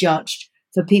to be judged,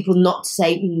 for people not to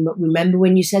say, remember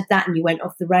when you said that and you went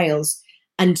off the rails,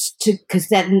 and because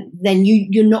then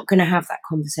you're not going to have that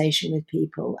conversation with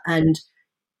people. And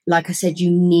like I said, you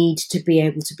need to be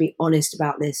able to be honest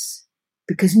about this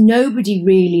because nobody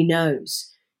really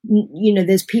knows.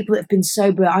 There's people that have been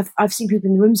sober. I've seen people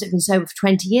in the rooms that have been sober for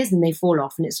 20 years and they fall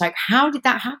off, and it's like, how did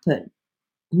that happen?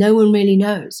 No one really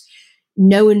knows.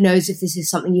 No one knows if this is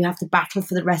something you have to battle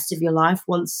for the rest of your life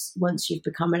once you've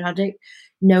become an addict.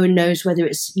 No one knows whether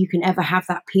you can ever have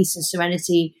that peace and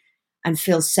serenity and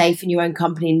feel safe in your own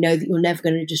company and know that you're never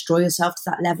going to destroy yourself to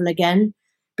that level again.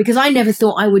 Because I never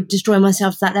thought I would destroy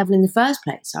myself to that level in the first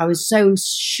place. I was so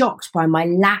shocked by my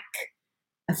lack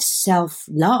of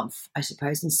self-love, I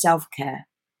suppose, and self-care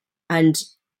and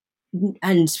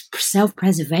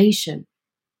self-preservation.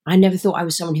 I never thought I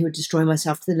was someone who would destroy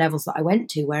myself to the levels that I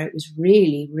went to, where it was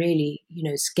really, really,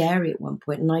 scary at one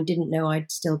point. And I didn't know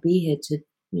I'd still be here to,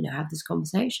 have this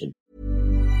conversation.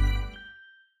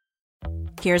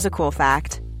 Here's a cool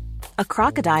fact. A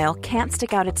crocodile can't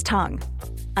stick out its tongue.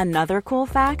 Another cool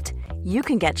fact, you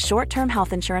can get short-term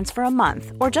health insurance for a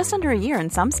month or just under a year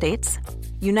in some states.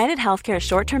 United Healthcare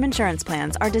short-term insurance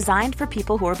plans are designed for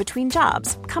people who are between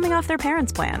jobs, coming off their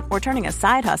parents' plan, or turning a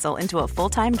side hustle into a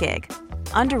full-time gig.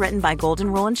 Underwritten by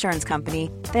Golden Rule Insurance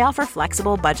Company, they offer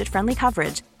flexible, budget-friendly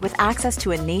coverage with access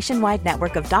to a nationwide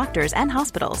network of doctors and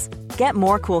hospitals. Get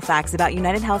more cool facts about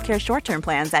United Healthcare short-term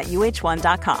plans at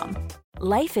uh1.com.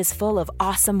 Life is full of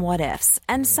awesome what-ifs,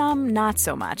 and some not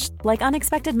so much, like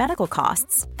unexpected medical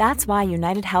costs. That's why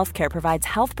United Healthcare provides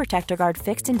Health Protector Guard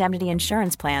fixed indemnity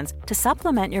insurance plans to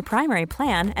supplement your primary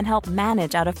plan and help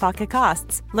manage out-of-pocket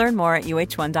costs. Learn more at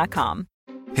uh1.com.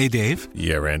 Hey, Dave.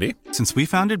 Yeah, Randy. Since we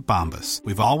founded Bombas,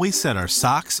 we've always said our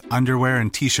socks, underwear,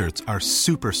 and T-shirts are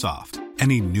super soft.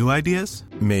 Any new ideas?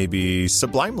 Maybe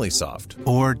sublimely soft.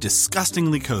 Or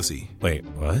disgustingly cozy. Wait,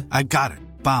 what? I got it.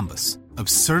 Bombas.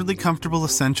 Absurdly comfortable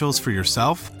essentials for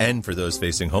yourself and for those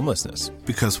facing homelessness.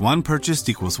 Because one purchased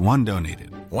equals one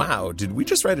donated. Wow, did we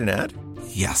just write an ad?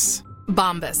 Yes.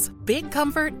 Bombas. Big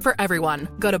comfort for everyone.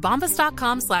 Go to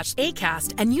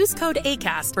bombas.com/ACAST and use code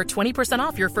ACAST for 20%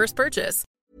 off your first purchase.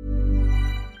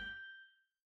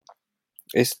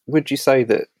 Would you say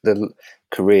that the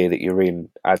career that you're in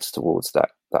adds towards that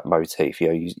motif?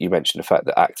 You mentioned the fact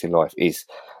that acting life is,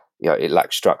 it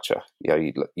lacks structure.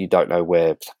 You don't know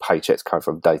where paychecks come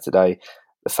from day to day.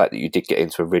 The fact that you did get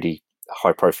into a really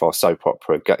high-profile soap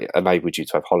opera enabled you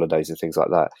to have holidays and things like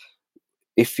that.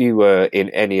 If you were in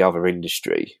any other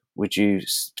industry, would you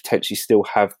potentially still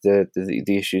have the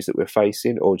issues that we're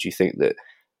facing, or do you think that?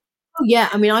 Oh yeah,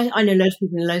 I mean, I know loads of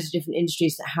people in loads of different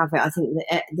industries that have it. I think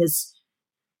that there's,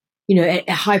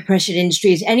 high-pressured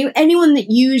industries. Anyone that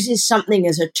uses something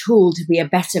as a tool to be a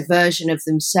better version of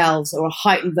themselves or a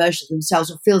heightened version of themselves,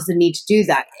 or feels the need to do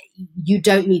that, you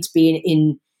don't need to be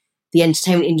in the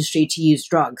entertainment industry to use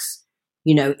drugs.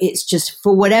 It's just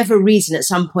for whatever reason, at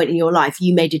some point in your life,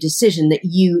 you made a decision that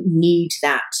you need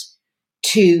that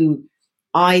to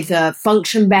either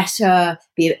function better,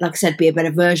 be a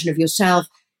better version of yourself,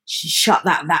 shut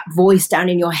that voice down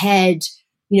in your head,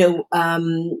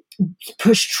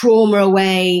 push trauma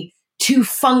away, to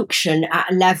function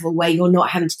at a level where you're not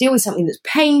having to deal with something that's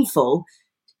painful.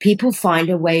 People find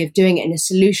a way of doing it in a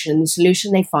solution. The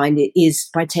solution they find is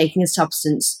by taking a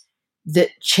substance that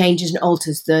changes and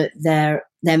alters their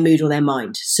their mood or their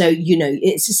mind. So, you know,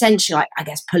 it's essentially, I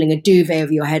guess, pulling a duvet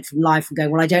over your head from life and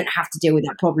going, well, I don't have to deal with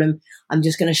that problem. I'm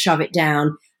just going to shove it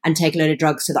down and take a load of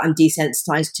drugs so that I'm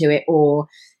desensitized to it. Or,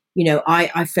 you know,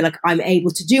 I feel like I'm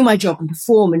able to do my job and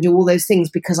perform and do all those things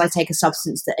because I take a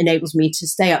substance that enables me to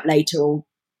stay up later or,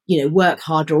 you know, work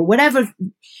harder or whatever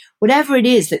it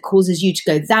is that causes you to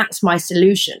go, that's my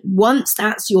solution. Once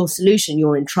that's your solution,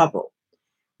 you're in trouble,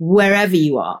 wherever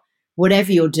you are,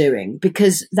 whatever you're doing,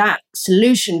 because that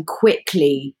solution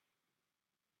quickly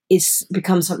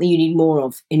becomes something you need more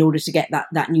of in order to get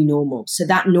that new normal. So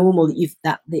that normal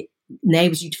that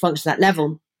enables you to function at that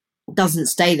level doesn't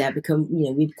stay there.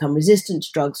 We become resistant to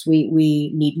drugs. We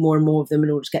need more and more of them in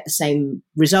order to get the same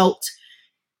result.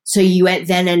 So you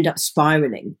then end up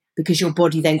spiraling because your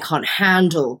body then can't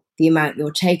handle the amount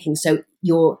you're taking. So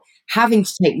you're having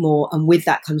to take more, and with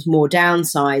that comes more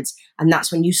downsides. And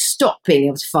that's when you stop being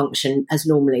able to function as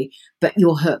normally, but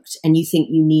you're hooked and you think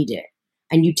you need it.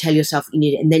 And you tell yourself you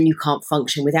need it, and then you can't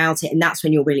function without it. And that's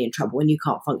when you're really in trouble, when you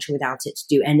can't function without it to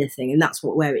do anything. And that's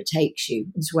where it takes you.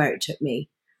 It's where it took me,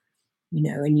 you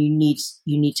know, and you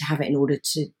need to have it in order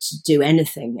to do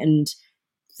anything. And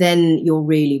then you're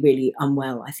really, really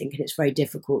unwell, I think. And it's very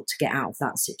difficult to get out of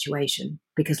that situation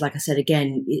because, like I said,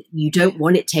 again, you don't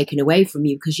want it taken away from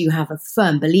you because you have a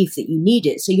firm belief that you need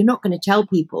it. So you're not going to tell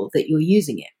people that you're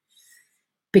using it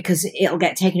because it'll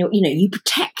get taken away. You know, you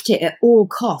protect it at all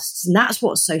costs. And that's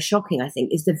what's so shocking, I think,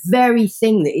 is the very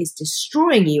thing that is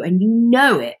destroying you. And you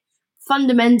know it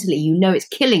fundamentally, you know it's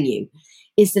killing you,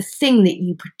 is the thing that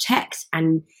you protect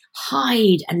and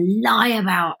hide and lie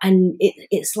about. And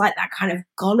it's like that kind of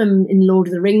Gollum in Lord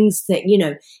of the Rings thing, you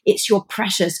know, it's your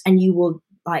precious and you will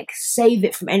like save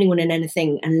it from anyone and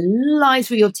anything and lie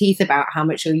through your teeth about how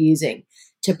much you're using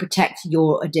to protect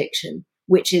your addiction,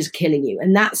 which is killing you.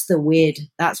 And that's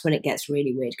when it gets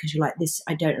really weird because you're like,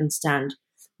 I don't understand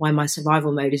why my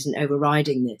survival mode isn't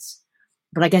overriding this.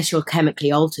 But I guess you're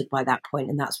chemically altered by that point,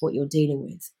 and that's what you're dealing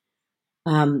with.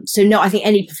 So no, I think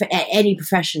any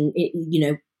profession, you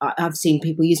know, I've seen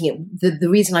people using it. The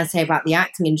reason I say about the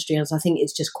acting industry is I think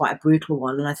it's just quite a brutal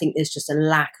one. And I think there's just a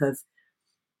lack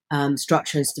of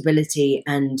structure and stability,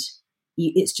 and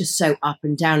it's just so up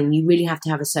and down. And you really have to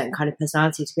have a certain kind of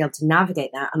personality to be able to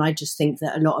navigate that. And I just think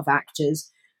that a lot of actors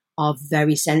are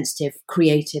very sensitive,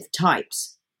 creative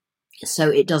types. So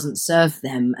it doesn't serve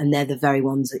them. And they're the very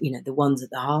ones that, you know, the ones at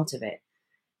the heart of it.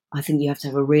 I think you have to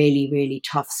have a really, really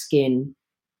tough skin.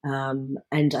 And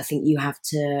I think you have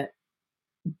to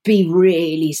be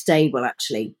really stable,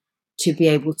 actually, to be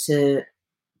able to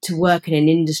work in an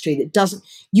industry that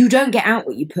you don't get out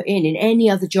what you put in any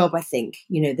other job. I think,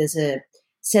 you know, there's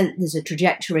a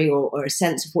trajectory or a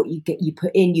sense of what you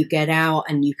put in, you get out,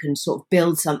 and you can sort of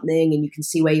build something and you can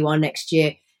see where you are next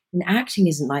year. And acting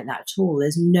isn't like that at all.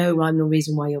 There's no rhyme or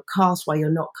reason why you're cast, why you're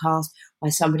not cast, why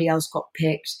somebody else got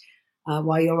picked,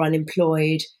 why you're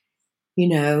unemployed, you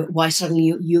know, why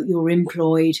suddenly you're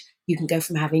employed. You can go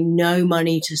from having no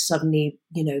money to suddenly,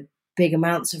 you know, big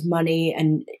amounts of money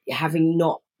and having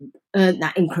not earned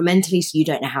that incrementally, so you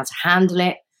don't know how to handle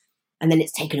it. And then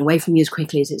it's taken away from you as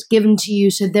quickly as it's given to you.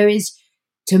 So there is,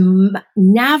 to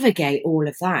navigate all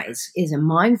of that is a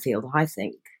minefield, I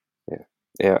think.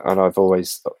 Yeah, and I've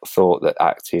always thought that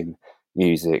acting,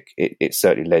 music, it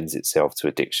certainly lends itself to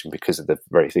addiction because of the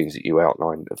very things that you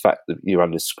outlined. The fact that you're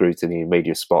under scrutiny,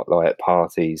 media spotlight at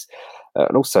parties,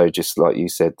 and also just like you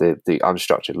said, the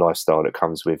unstructured lifestyle that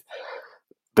comes with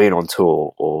being on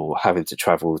tour or having to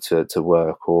travel to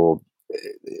work, or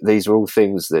these are all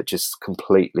things that just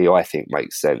completely, I think,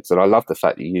 make sense. And I love the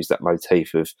fact that you use that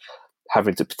motif of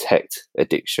having to protect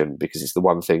addiction because it's the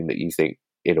one thing that you think,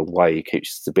 in a way, keeps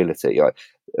stability.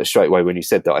 Straight away when you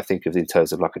said that, I think of in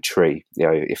terms of like a tree. You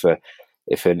know,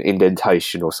 if an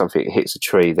indentation or something hits a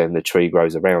tree, then the tree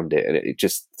grows around it, and it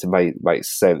just to me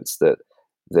makes sense that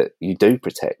you do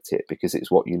protect it because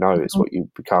it's what you know, it's what you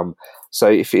become. So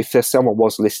if there's someone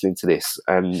was listening to this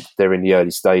and they're in the early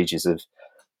stages of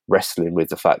wrestling with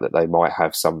the fact that they might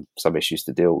have some issues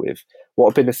to deal with, what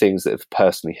have been the things that have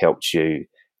personally helped you,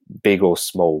 big or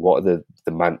small? What are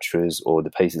the mantras or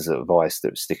the pieces of advice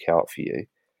that stick out for you?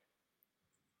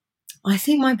 I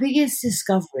think my biggest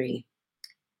discovery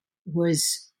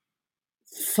was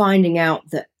finding out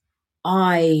that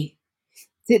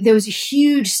there was a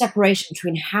huge separation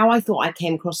between how I thought I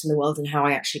came across in the world and how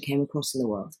I actually came across in the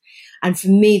world. And for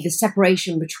me, the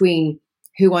separation between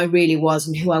who I really was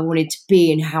and who I wanted to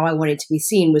be and how I wanted to be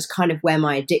seen was kind of where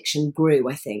my addiction grew,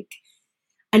 I think.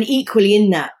 And equally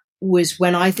in that was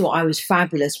when I thought I was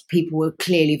fabulous, people were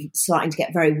clearly starting to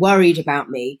get very worried about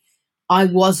me. I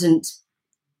wasn't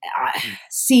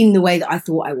seen the way that I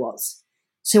thought I was.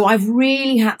 So I've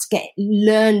really had to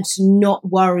learn to not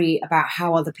worry about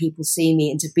how other people see me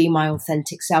and to be my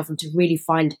authentic self and to really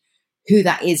find who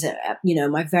that is at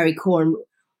my very core. And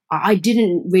I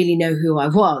didn't really know who I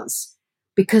was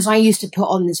because I used to put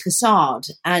on this facade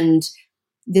and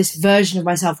this version of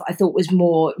myself that I thought was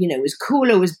more, was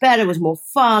cooler, was better, was more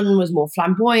fun, was more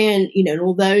flamboyant, and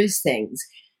all those things.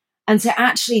 And so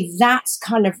actually that's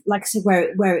kind of, like I said, where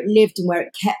it lived and where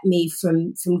it kept me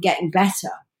from getting better,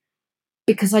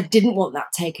 because I didn't want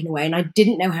that taken away and I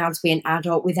didn't know how to be an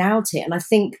adult without it. And I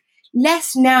think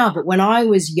less now, but when I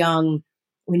was young,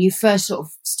 when you first sort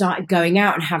of started going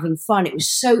out and having fun, it was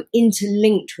so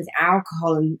interlinked with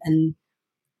alcohol and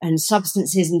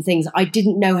substances and things. I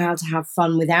didn't know how to have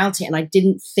fun without it. And I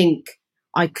didn't think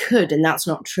I could. And that's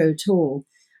not true at all.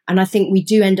 And I think we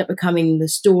do end up becoming the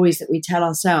stories that we tell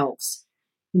ourselves,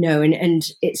 and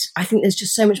I think there's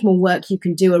just so much more work you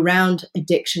can do around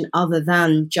addiction other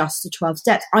than just the 12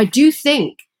 steps. I do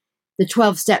think the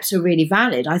 12 steps are really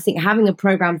valid. I think having a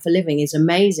program for living is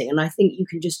amazing. And I think you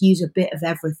can just use a bit of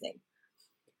everything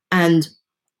and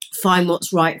find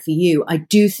what's right for you. I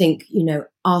do think,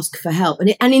 ask for help.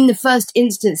 And in the first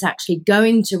instance, actually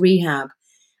going to rehab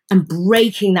and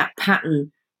breaking that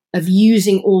pattern of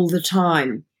using all the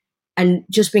time and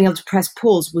just being able to press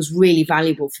pause was really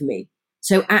valuable for me.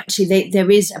 So actually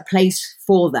there is a place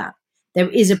for that. There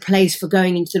is a place for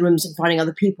going into the rooms and finding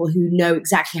other people who know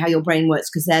exactly how your brain works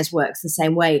because theirs works the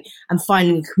same way, and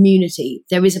finding a community.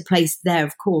 There is a place there,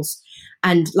 of course.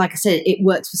 And like I said, it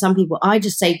works for some people. I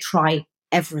just say try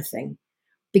everything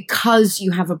because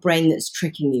you have a brain that's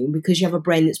tricking you, because you have a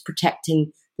brain that's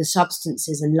protecting the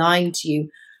substances and lying to you.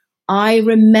 I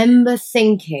remember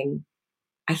thinking,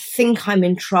 I think I'm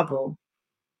in trouble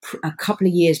a couple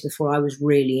of years before I was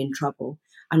really in trouble.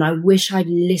 And I wish I'd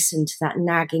listened to that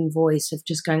nagging voice of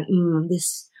just going,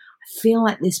 I feel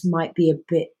like this might be a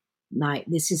bit like,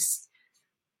 this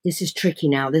is tricky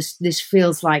now. This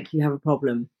feels like you have a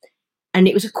problem. And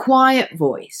it was a quiet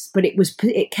voice, but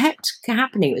it kept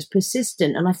happening. It was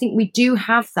persistent. And I think we do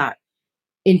have that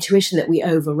intuition that we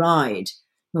override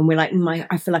when we're like,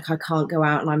 I feel like I can't go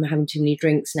out and I'm having too many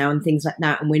drinks now and things like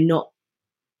that. And we're not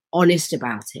honest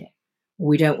about it.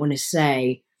 We don't want to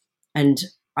say. And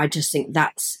I just think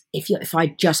that's, if I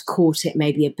just caught it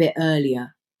maybe a bit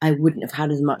earlier, I wouldn't have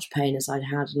had as much pain as I'd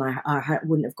had, and I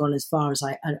wouldn't have gone as far as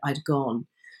I'd gone.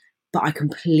 But I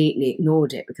completely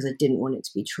ignored it because I didn't want it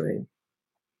to be true.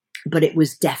 But it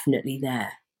was definitely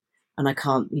there. And I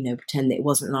can't, pretend that it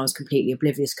wasn't, and I was completely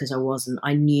oblivious because I wasn't.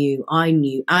 I knew. I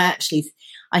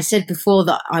said before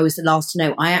that I was the last to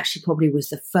know. I actually probably was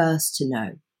the first to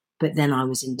know. But then I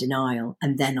was in denial,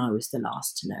 and then I was the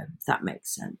last to know, if that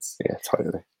makes sense. Yeah,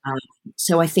 totally.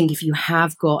 So I think if you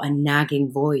have got a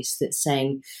nagging voice that's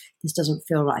saying, this doesn't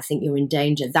feel right, I think you're in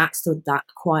danger, that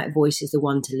quiet voice is the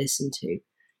one to listen to,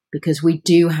 because we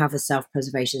do have a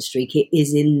self-preservation streak. It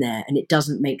is in there, and it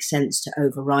doesn't make sense to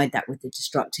override that with the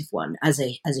destructive one as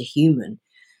a human.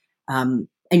 And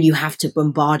you have to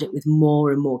bombard it with more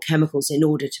and more chemicals in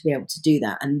order to be able to do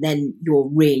that. And then you're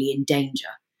really in danger.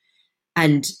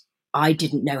 And I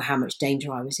didn't know how much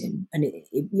danger I was in, and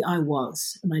I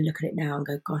was. And I look at it now and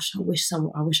go, "Gosh, I wish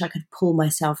I could pull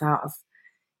myself out of,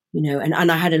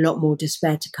 And I had a lot more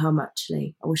despair to come.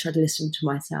 Actually, I wish I'd listened to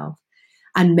myself,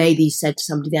 and maybe said to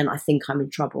somebody then, "I think I'm in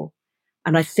trouble,"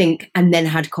 and then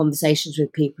had conversations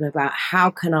with people about how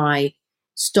can I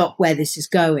stop where this is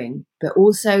going, but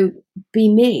also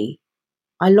be me.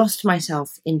 I lost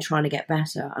myself in trying to get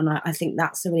better. And I think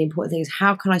that's the really important thing is,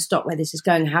 how can I stop where this is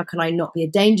going? How can I not be a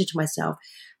danger to myself?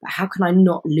 But how can I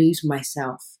not lose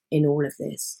myself in all of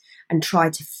this and try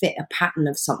to fit a pattern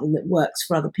of something that works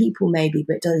for other people maybe,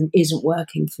 but isn't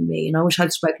working for me? And I wish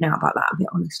I'd spoken out about that a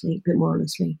bit more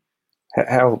honestly.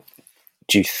 How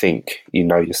do you think you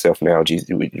know yourself now?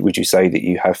 Would you say that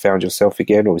you have found yourself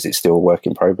again, or is it still a work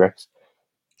in progress?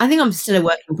 I think I'm still a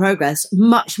work in progress,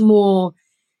 much more.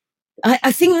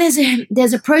 I think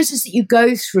there's a process that you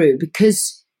go through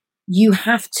because you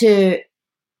have to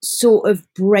sort of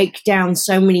break down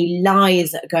so many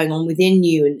lies that are going on within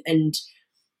you, and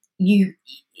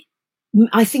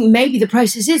I think maybe the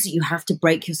process is that you have to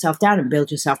break yourself down and build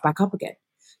yourself back up again.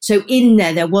 So in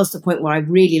there was the point where I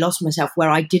really lost myself, where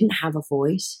I didn't have a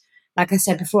voice. Like I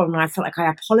said before, I felt like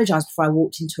I apologized before I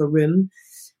walked into a room.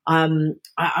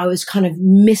 I was kind of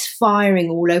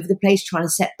misfiring all over the place, trying to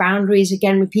set boundaries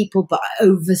again with people, but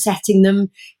oversetting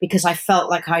them because I felt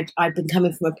like I'd been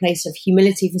coming from a place of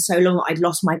humility for so long that I'd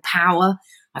lost my power.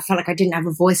 I felt like I didn't have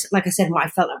a voice. Like I said, I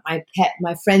felt like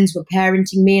my friends were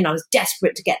parenting me, and I was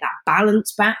desperate to get that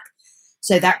balance back.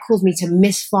 So that caused me to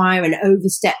misfire and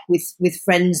overstep with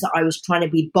friends that I was trying to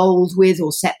be bold with,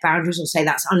 or set boundaries, or say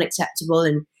that's unacceptable.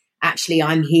 And actually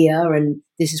I'm here and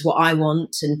this is what I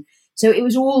want. And so it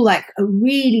was all like a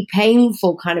really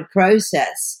painful kind of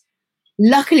process.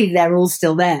 Luckily, they're all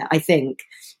still there, I think.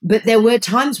 But there were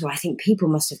times where I think people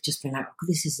must have just been like, oh,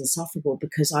 this is insufferable,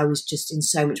 because I was just in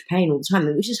so much pain all the time,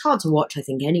 which is hard to watch, I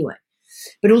think, anyway.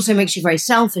 But also makes you very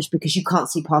selfish, because you can't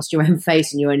see past your own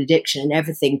face and your own addiction and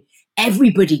everything.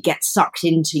 Everybody gets sucked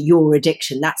into your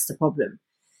addiction. That's the problem,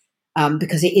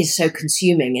 because it is so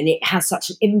consuming and it has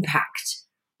such an impact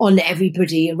on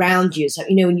everybody around you. So,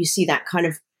 when you see that kind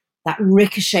of that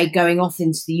ricochet going off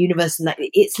into the universe, and that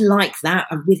it's like that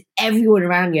with everyone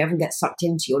around you. Everyone gets sucked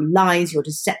into your lies, your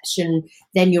deception,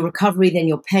 then your recovery, then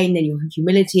your pain, then your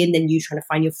humility, and then you trying to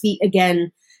find your feet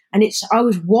again. And I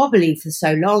was wobbly for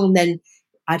so long, and then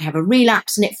I'd have a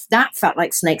relapse, and that felt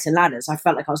like snakes and ladders. I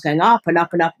felt like I was going up and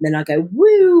up and up, and then I go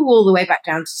woo all the way back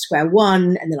down to square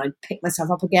one, and then I'd pick myself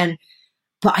up again.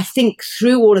 But I think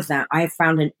through all of that, I have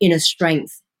found an inner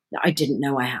strength that I didn't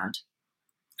know I had.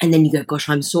 And then you go, gosh,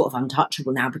 I'm sort of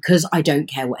untouchable now, because I don't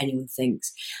care what anyone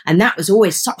thinks. And that was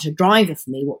always such a driver for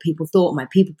me, what people thought, my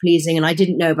people pleasing. And I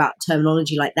didn't know about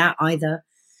terminology like that either.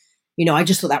 I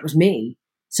just thought that was me.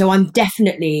 So I'm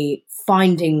definitely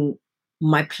finding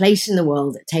my place in the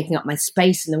world, taking up my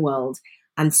space in the world,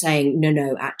 and saying,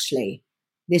 no, actually,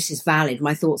 this is valid.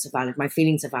 My thoughts are valid. My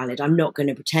feelings are valid. I'm not going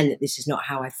to pretend that this is not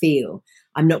how I feel.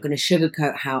 I'm not going to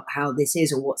sugarcoat how this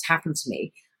is or what's happened to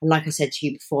me. And like I said to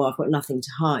you before, I've got nothing to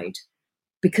hide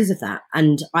because of that.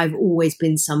 And I've always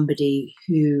been somebody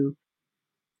who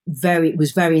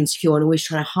was very insecure and always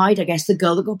trying to hide, I guess, the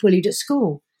girl that got bullied at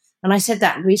school. And I said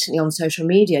that recently on social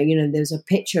media. There's a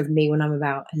picture of me when I'm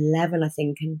about 11, I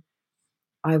think, and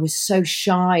I was so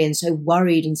shy and so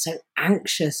worried and so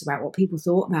anxious about what people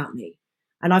thought about me.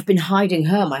 And I've been hiding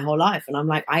her my whole life. And I'm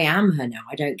like, I am her now.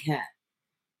 I don't care.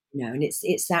 And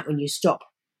it's that when you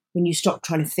stop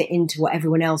trying to fit into what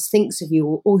everyone else thinks of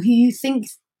you, or who you think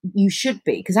you should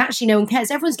be, because actually no one cares.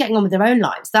 Everyone's getting on with their own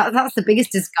lives. That's the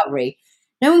biggest discovery.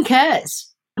 No one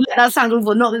cares. That sounds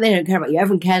awful. Not that they don't care about you.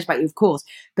 Everyone cares about you, of course,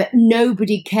 but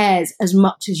nobody cares as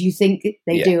much as you think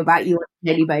they do about you on a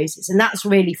daily basis. And that's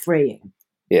really freeing.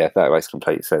 Yeah, that makes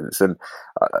complete sense. And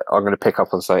I'm going to pick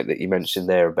up on something that you mentioned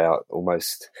there about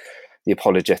almost the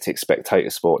apologetic spectator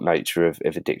sport nature of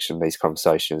addiction, these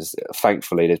conversations.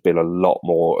 Thankfully, there's been a lot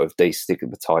more of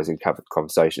destigmatizing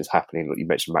conversations happening. Like you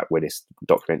mentioned Matt Willis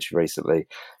documentary recently,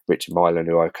 Richard Milan,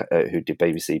 who did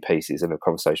BBC Pieces, and a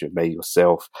conversation with me,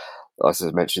 yourself. As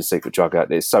I mentioned, Secret Drug Out.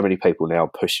 There's so many people now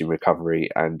pushing recovery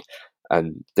and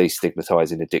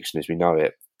destigmatizing addiction as we know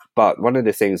it. But one of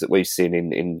the things that we've seen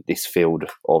in this field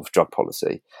of drug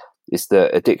policy is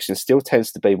that addiction still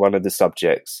tends to be one of the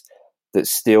subjects that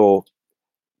still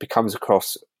becomes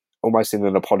across almost in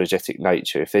an apologetic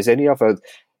nature. If there's any other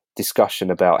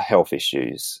discussion about health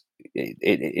issues,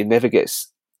 it never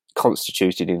gets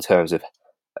constituted in terms of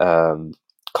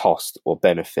cost or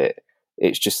benefit.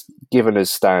 It's just given as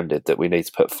standard that we need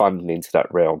to put funding into that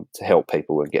realm to help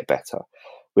people and get better.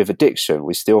 With addiction,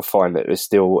 we still find that there's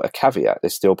still a caveat.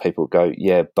 There's still people who go,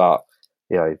 yeah, but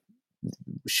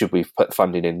should we put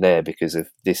funding in there because of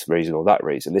this reason or that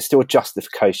reason? There's still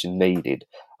justification needed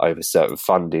over certain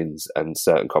fundings and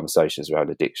certain conversations around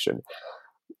addiction.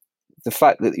 The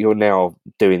fact that you're now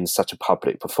doing such a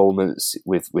public performance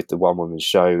with the One Woman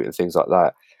Show and things like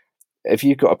that, have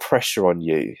you got a pressure on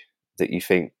you that you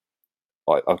think,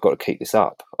 I've got to keep this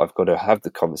up, I've got to have the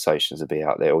conversations and be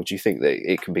out there? Or do you think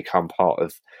that it can become part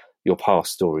of your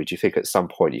past story? Do you think at some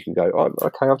point you can go, oh,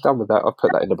 okay, I've done with that, I've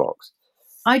put that in the box?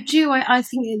 I do. I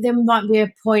think there might be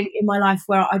a point in my life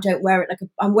where I don't wear it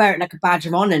I wear it like a badge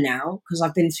of honor now because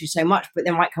I've been through so much, but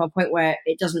there might come a point where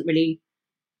it doesn't really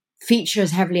feature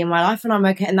as heavily in my life, and I'm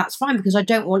okay, and that's fine, because I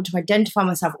don't want to identify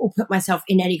myself or put myself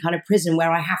in any kind of prison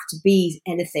where I have to be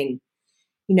anything.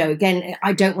 Again,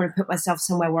 I don't want to put myself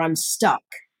somewhere where I'm stuck,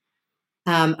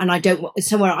 and I don't want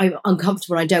somewhere I'm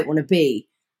uncomfortable. I don't want to be,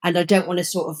 and I don't want to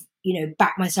sort of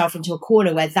back myself into a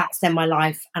corner where that's then my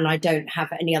life, and I don't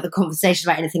have any other conversation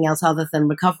about anything else other than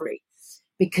recovery,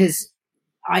 because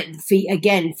for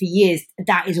years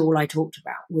that is all I talked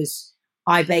about. Was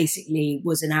I basically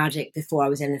was an addict before I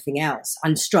was anything else,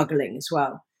 and struggling as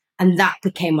well, and that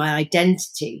became my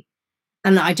identity.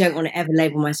 And I don't want to ever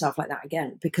label myself like that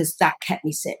again, because that kept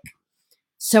me sick.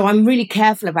 So I'm really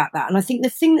careful about that. And I think the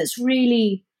thing that's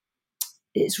really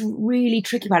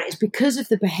tricky about it is because of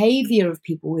the behavior of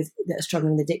people that are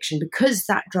struggling with addiction, because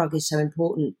that drug is so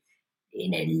important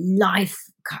in a life,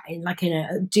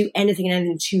 do anything and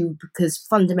anything to, because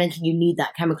fundamentally you need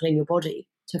that chemical in your body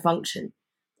to function.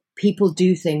 people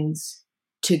do things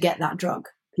to get that drug.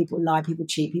 People lie, people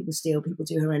cheat, people steal, people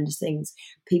do horrendous things.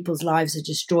 People's lives are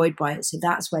destroyed by it. So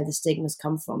that's where the stigmas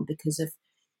come from, because of,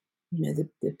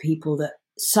 the people that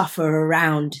suffer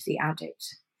around the addict.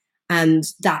 And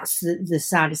that's the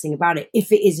saddest thing about it.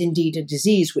 If it is indeed a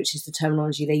disease, which is the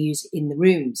terminology they use in the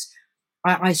rooms,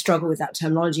 I struggle with that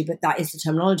terminology, but that is the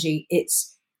terminology. It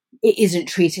isn't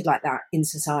treated like that in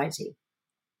society.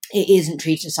 It isn't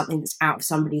treated as something that's out of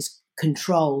somebody's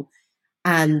control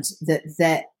and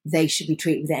that they should be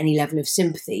treated with any level of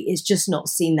sympathy. It's just not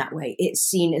seen that way. It's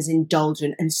seen as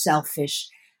indulgent and selfish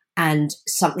and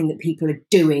something that people are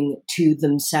doing to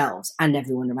themselves and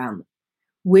everyone around them,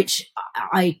 which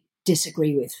I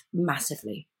disagree with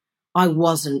massively. I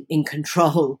wasn't in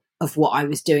control of what I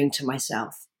was doing to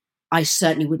myself. I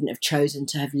certainly wouldn't have chosen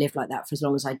to have lived like that for as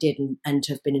long as I did and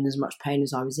to have been in as much pain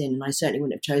as I was in. And I certainly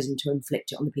wouldn't have chosen to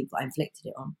inflict it on the people I inflicted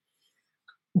it on.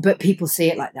 But people see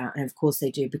it like that. And of course they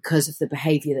do, because of the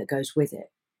behavior that goes with it.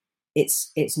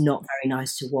 It's not very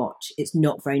nice to watch. It's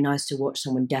not very nice to watch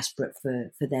someone desperate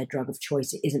for their drug of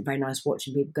choice. It isn't very nice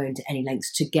watching people going to any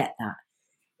lengths to get that.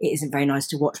 It isn't very nice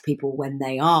to watch people when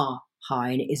they are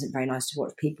high, and it isn't very nice to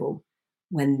watch people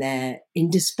when they're in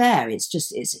despair. It's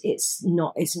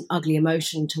an ugly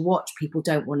emotion to watch. People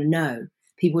don't want to know.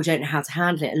 People don't know how to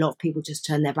handle it. A lot of people just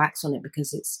turn their backs on it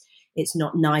because it's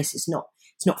not nice. It's not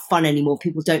fun anymore.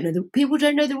 People don't know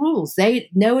the rules.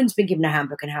 No one's been given a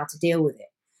handbook on how to deal with it.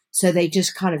 So they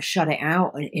just kind of shut it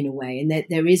out in a way. And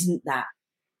there isn't that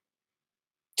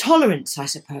tolerance, I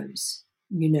suppose,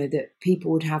 that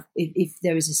people would have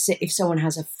if someone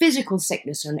has a physical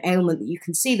sickness or an ailment that you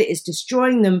can see that is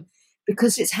destroying them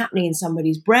because it's happening in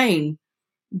somebody's brain.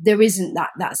 There isn't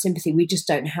that sympathy. We just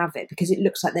don't have it because it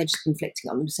looks like they're just inflicting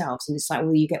it on themselves. And it's like,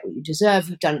 well, you get what you deserve.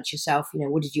 You've done it to yourself.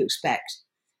 What did you expect?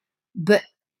 But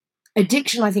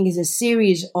addiction, I think, is a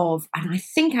series of, and I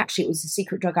think actually it was the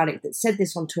Secret Drug Addict that said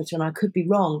this on Twitter, and I could be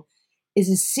wrong, is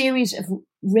a series of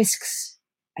risks,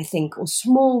 I think, or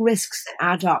small risks that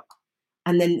add up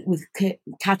and then with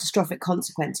catastrophic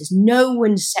consequences. No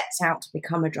one sets out to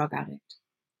become a drug addict.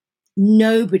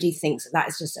 Nobody thinks that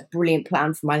is just a brilliant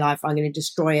plan for my life. I'm going to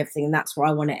destroy everything and that's where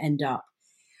I want to end up.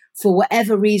 For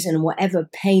whatever reason, whatever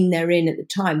pain they're in at the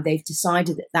time, they've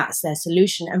decided that that's their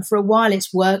solution. And for a while,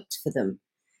 it's worked for them.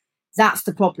 That's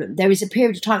the problem. There is a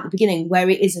period of time at the beginning where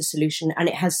it is a solution and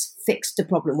it has fixed the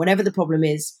problem. Whatever the problem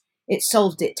is, it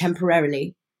solved it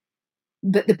temporarily.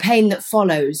 But the pain that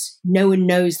follows, no one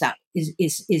knows that is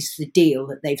the deal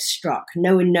that they've struck.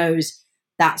 No one knows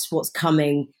that's what's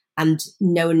coming. And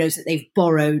no one knows that they've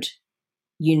borrowed,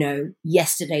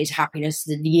 yesterday's happiness,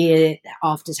 the year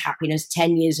after's happiness,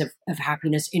 10 years of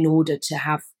happiness in order to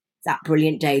have that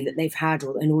brilliant day that they've had,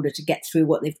 or in order to get through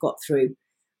what they've got through.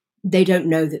 They don't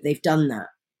know that they've done that.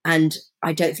 And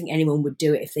I don't think anyone would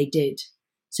do it if they did.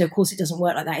 So, of course, it doesn't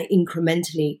work like that. It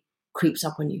incrementally creeps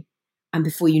up on you. And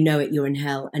before you know it, you're in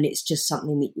hell. And it's just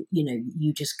something that,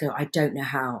 you just go, I don't know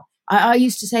how. I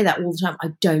used to say that all the time. I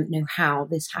don't know how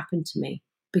this happened to me,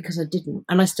 because I didn't.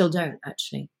 And I still don't,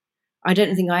 actually. I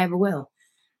don't think I ever will.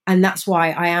 And that's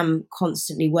why I am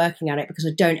constantly working at it, because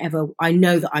I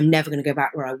know that I'm never going to go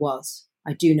back where I was.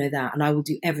 I do know that. And I will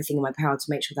do everything in my power to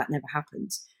make sure that never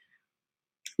happens.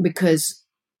 Because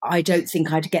I don't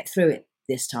think I'd get through it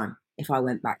this time if I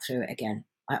went back through it again.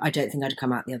 I don't think I'd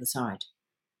come out the other side.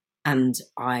 And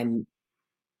I'm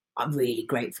really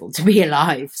grateful to be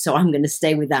alive. So I'm going to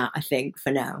stay with that, I think,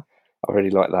 for now. I really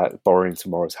like that, borrowing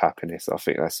tomorrow's happiness. I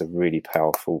think that's a really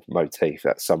powerful motif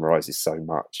that summarises so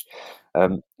much.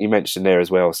 You mentioned there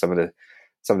as well some of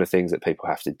the things that people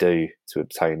have to do to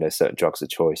obtain their certain drugs of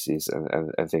choices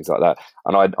and things like that.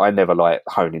 And I never like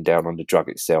honing down on the drug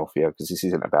itself, because this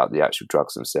isn't about the actual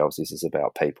drugs themselves. This is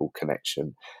about people,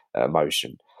 connection,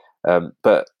 emotion.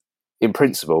 But in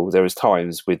principle, there was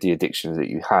times with the addiction that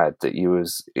you had that you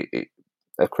was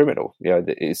a criminal.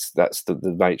 That's the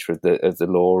nature of the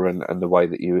law and the way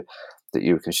that you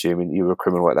were consuming. You were a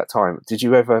criminal at that time. Did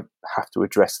you ever have to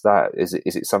address that? Is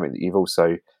it something that you've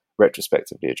also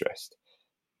retrospectively addressed?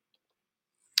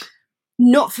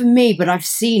 Not for me, but I've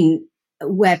seen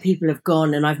where people have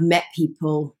gone, and I've met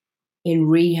people in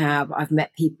rehab. I've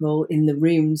met people in the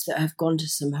rooms that have gone to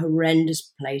some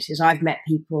horrendous places. I've met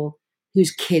people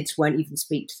whose kids won't even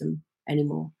speak to them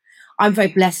anymore. I'm very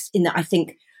blessed in that I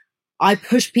think I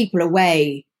push people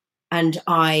away, and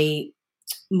my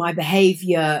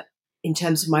behavior in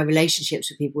terms of my relationships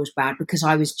with people was bad because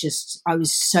I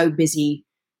was so busy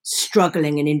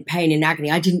struggling and in pain and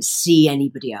agony. I didn't see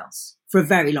anybody else for a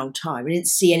very long time. I didn't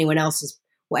see what anyone else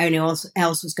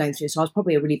was going through. So I was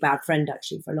probably a really bad friend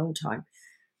actually for a long time.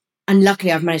 And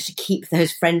luckily I've managed to keep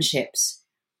those friendships.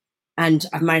 And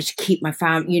I've managed to keep my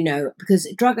family, because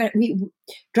drug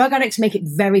addicts make it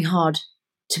very hard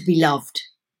to be loved.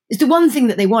 It's the one thing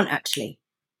that they want, actually,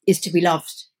 is to be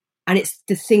loved. And it's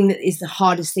the thing that is the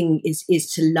hardest thing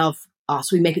is to love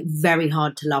us. We make it very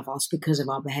hard to love us because of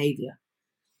our behavior.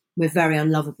 We're very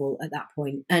unlovable at that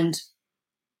point. And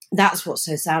that's what's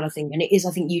so sad, I think. And it is,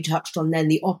 I think you touched on then,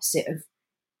 the opposite of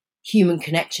human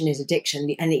connection is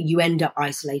addiction. And you end up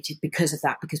isolated because of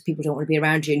that, because people don't want to be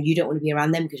around you and you don't want to be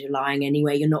around them because you're lying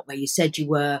anyway. You're not where you said you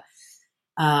were.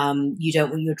 You don't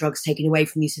want your drugs taken away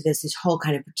from you. So there's this whole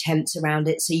kind of pretense around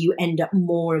it. So you end up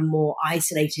more and more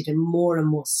isolated and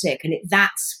more sick. And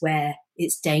that's where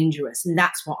it's dangerous. And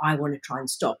that's what I want to try and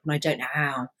stop. And I don't know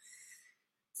how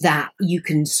that you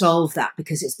can solve that,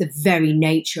 because it's the very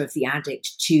nature of the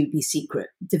addict to be secret.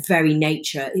 The very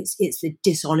nature, it's the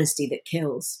dishonesty that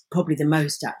kills, probably the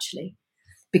most, actually,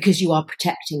 because you are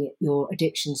protecting your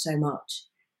addiction so much.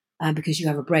 Because you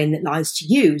have a brain that lies to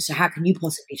you. So how can you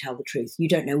possibly tell the truth? You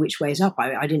don't know which way is up.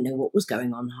 I didn't know what was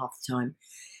going on half the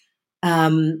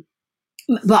time.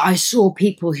 But I saw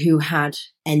people who had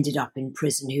ended up in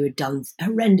prison, who had done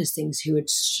horrendous things, who had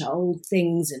sold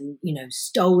things and,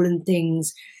 stolen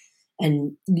things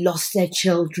and lost their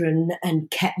children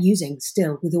and kept using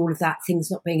still, with all of that,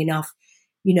 things not being enough,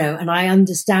 and I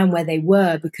understand where they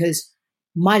were, because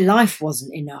my life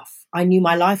wasn't enough. I knew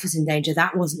my life was in danger.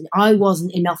 I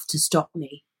wasn't enough to stop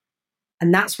me.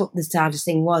 And that's what the saddest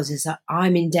thing was, is that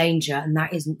I'm in danger and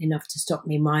that isn't enough to stop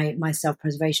me. My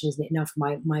self-preservation isn't enough.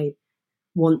 My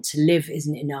want to live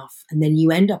isn't enough. And then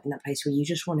you end up in that place where you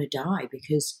just want to die,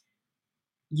 because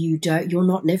you're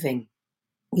not living.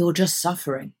 You're just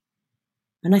suffering.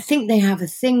 And I think they have a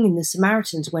thing in the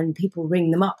Samaritans when people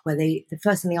ring them up, where the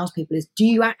first thing they ask people is, do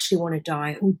you actually want to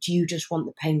die, or do you just want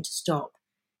the pain to stop?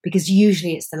 Because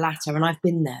usually it's the latter, and I've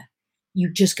been there.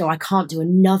 You just go, I can't do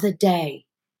another day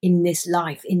in this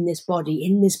life, in this body,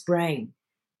 in this brain,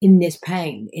 in this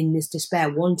pain, in this despair,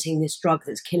 wanting this drug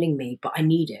that's killing me, but I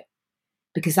need it.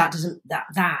 Because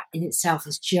that in itself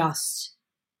is just,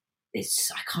 I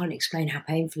can't explain how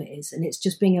painful it is. And it's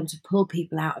just being able to pull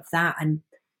people out of that. And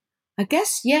I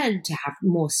guess, to have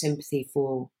more sympathy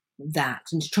for that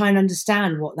and to try and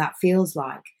understand what that feels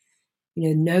like.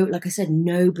 Like I said,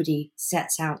 nobody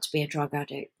sets out to be a drug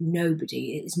addict.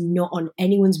 Nobody. It is not on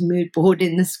anyone's mood board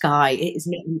in the sky. It is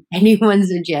not on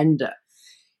anyone's agenda.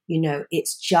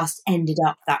 It's just ended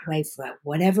up that way for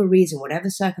whatever reason, whatever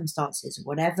circumstances,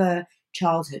 whatever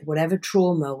childhood, whatever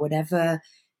trauma, whatever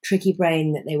tricky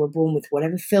brain that they were born with,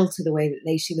 whatever filter the way that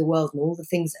they see the world, and all the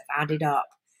things that have added up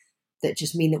that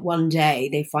just mean that one day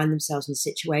they find themselves in a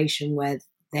situation where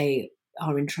they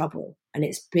are in trouble. And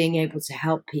it's being able to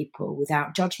help people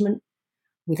without judgment,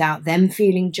 without them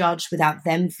feeling judged, without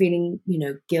them feeling,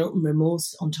 guilt and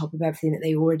remorse on top of everything that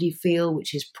they already feel,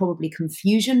 which is probably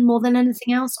confusion more than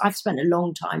anything else. I've spent a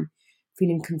long time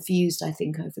feeling confused, I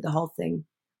think, over the whole thing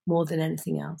more than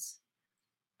anything else.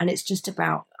 And it's just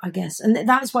about, I guess, and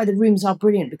that's why the rooms are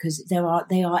brilliant, because they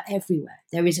are everywhere.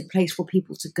 There is a place for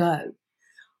people to go.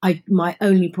 My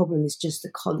only problem is just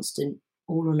the constant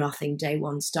all or nothing, day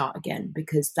one, start again,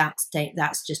 because that's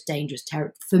just dangerous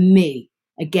territory for me.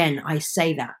 Again, I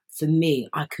say that for me,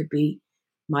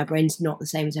 my brain's not the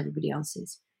same as everybody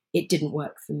else's. It didn't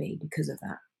work for me because of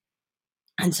that.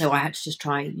 And so I had to just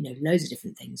try, loads of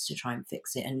different things to try and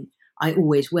fix it. And I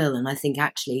always will. And I think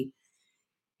actually,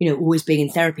 always being in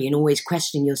therapy and always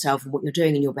questioning yourself and what you're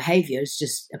doing and your behavior is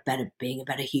just being a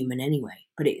better human anyway.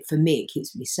 But for me, it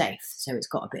keeps me safe. So it's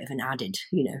got a bit of an added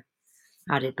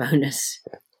bonus.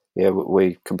 Yeah,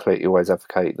 we completely always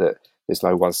advocate that there's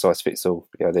no one size fits all.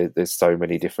 There's so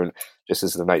many different, just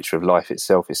as the nature of life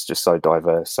itself is just so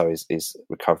diverse, so is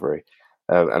recovery.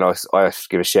 And I have to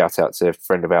give a shout out to a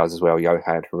friend of ours as well,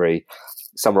 Johan Hari,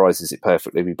 summarises it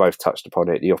perfectly. We both touched upon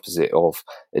it. The opposite of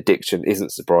addiction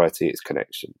isn't sobriety, it's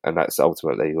connection. And that's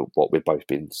ultimately what we've both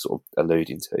been sort of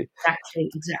alluding to.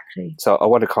 Exactly. So I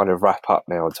want to kind of wrap up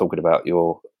now and talking about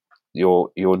your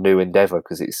new endeavour,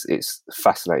 because it's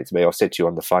fascinating to me. I've said to you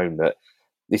on the phone that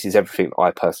this is everything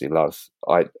I personally love.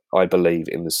 I believe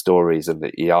in the stories and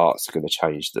that the arts are going to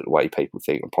change the way people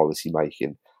think and policy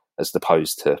making, as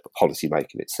opposed to policy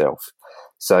making itself.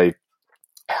 So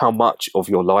how much of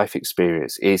your life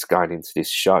experience is going into this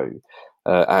show,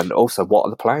 and also what are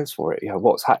the plans for it?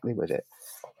 What's happening with it?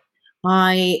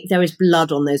 There is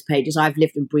blood on those pages. I've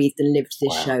lived and breathed and lived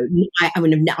this show.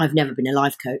 I've never been a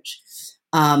life coach.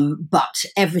 But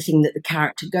everything that the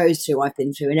character goes through, I've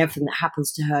been through, and everything that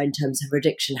happens to her in terms of her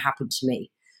addiction happened to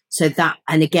me. So that,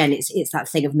 and again, it's that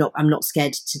thing of I'm not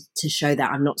scared to show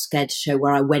that. I'm not scared to show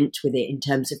where I went with it in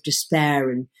terms of despair.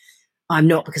 And I'm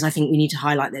not, because I think we need to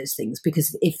highlight those things,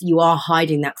 because if you are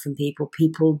hiding that from people,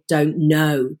 people don't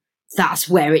know that's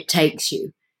where it takes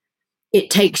you. It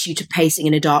takes you to pacing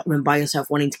in a dark room by yourself,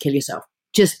 wanting to kill yourself.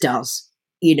 Just does.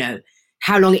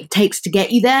 How long it takes to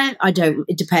get you there,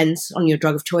 it depends on your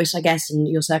drug of choice, I guess, and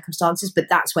your circumstances, but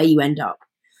that's where you end up,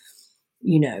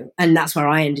 and that's where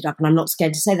I ended up. And I'm not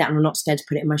scared to say that, and I'm not scared to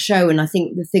put it in my show. And I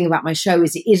think the thing about my show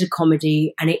is it is a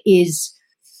comedy, and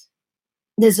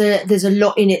there's a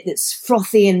lot in it that's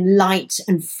frothy and light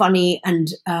and funny, and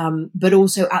but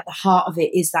also at the heart of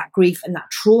it is that grief and that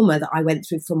trauma that I went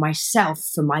through for myself,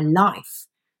 for my life,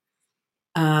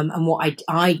 and what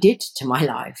I did to my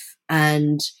life,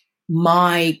 and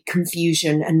my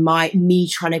confusion, and me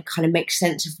trying to kind of make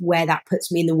sense of where that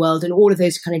puts me in the world, and all of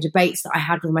those kind of debates that I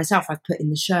had with myself, I've put in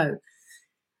the show.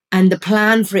 And the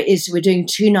plan for it is we're doing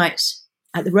 2 nights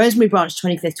at the Rosemary Branch,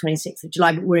 25th, 26th of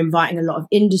July, but we're inviting a lot of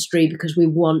industry because we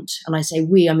want, and I say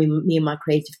we, I mean me and my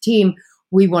creative team,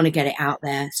 we want to get it out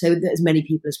there so that as many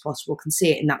people as possible can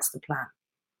see it, and that's the plan.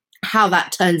 How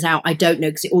that turns out, I don't know,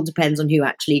 because it all depends on who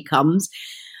actually comes.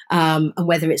 And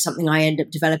whether it's something I end up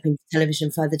developing for television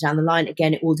further down the line.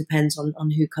 Again, it all depends on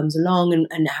who comes along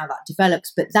and how that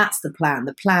develops. But that's the plan.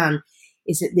 The plan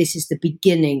is that this is the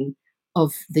beginning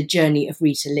of the journey of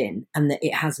Rita Lynn, and that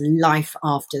it has life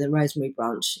after the Rosemary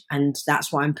Branch. And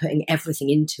that's why I'm putting everything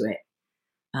into it,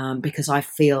 because I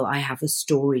feel I have a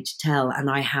story to tell, and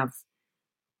I have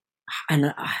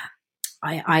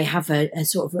a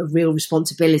sort of a real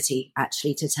responsibility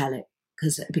actually to tell it,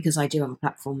 because I do have a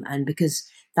platform, and because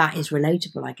that is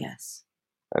relatable, I guess.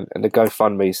 And the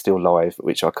GoFundMe is still live,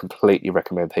 which I completely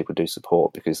recommend people do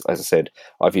support, because, as I said,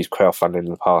 I've used crowdfunding in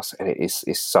the past, and it's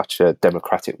such a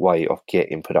democratic way of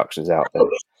getting productions out there.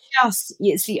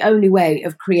 It's the only way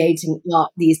of creating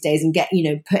art these days and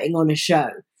putting on a show.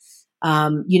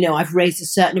 I've raised a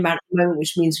certain amount at the moment,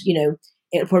 which means,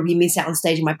 it'll probably miss out on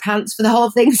stage in my pants for the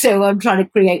whole thing. So I'm trying to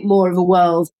create more of a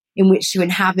world in which to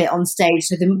inhabit on stage.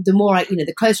 So the more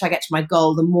the closer I get to my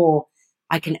goal, the more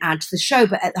I can add to the show.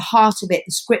 But at the heart of it,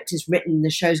 the script is written, the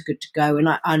show's good to go. And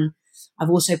I've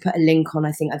also put a link on,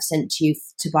 I think I've sent to you,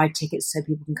 to buy tickets so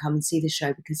people can come and see the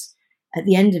show, because at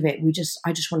the end of it,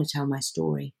 I just want to tell my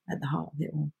story at the heart of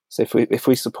it all. So if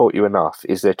we support you enough,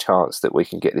 is there a chance that we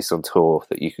can get this on tour,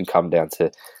 that you can come down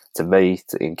to me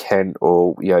in Kent,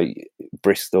 or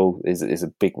Bristol? Is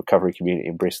a big recovery community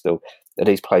in Bristol. Are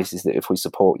these places that if we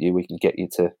support you, we can get you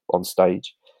to on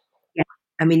stage? Yeah,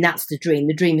 I mean, that's the dream.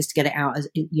 The dream is to get it out, as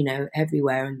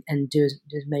everywhere, and do as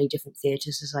many different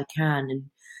theatres as I can.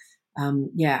 And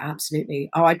yeah, absolutely.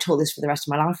 Oh, I'd talk this for the rest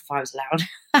of my life if I was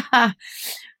allowed.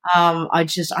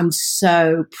 I'm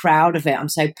so proud of it. I'm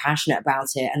so passionate about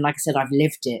it, and like I said, I've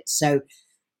lived it. So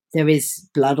there is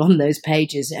blood on those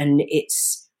pages, and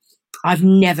I've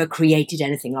never created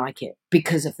anything like it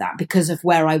because of that, because of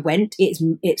where I went.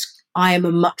 I am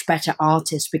a much better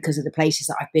artist because of the places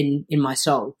that I've been in my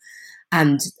soul.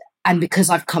 And because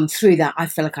I've come through that, I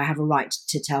feel like I have a right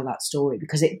to tell that story,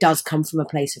 because it does come from a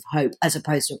place of hope as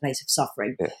opposed to a place of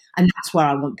suffering. Yeah. And that's where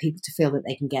I want people to feel that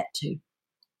they can get to.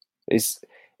 Is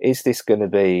this going to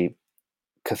be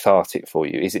cathartic for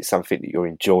you? Is it something that you're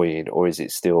enjoying, or is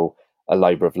it still a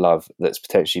labour of love that's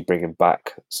potentially bringing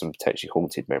back some potentially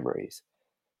haunted memories?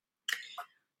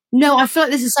 No, I feel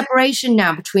like there's a separation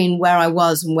now between where I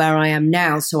was and where I am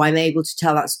now. So I'm able to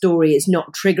tell that story. It's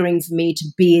not triggering for me to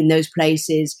be in those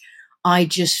places. I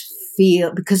just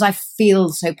feel, because I feel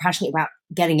so passionate about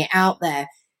getting it out there,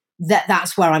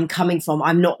 that's where I'm coming from.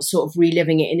 I'm not sort of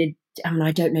reliving it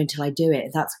I don't know until I do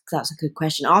it. That's a good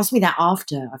question. Ask me that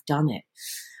after I've done it.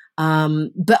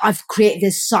 But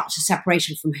there's such a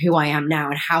separation from who I am now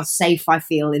and how safe I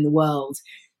feel in the world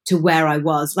to where I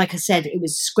was. Like I said, it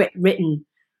was a script written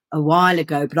a while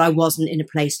ago, but I wasn't in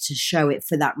a place to show it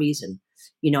for that reason.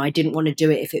 I didn't want to do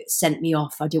it if it sent me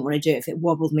off. I didn't want to do it if it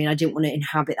wobbled me. And I didn't want to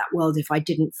inhabit that world if I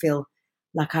didn't feel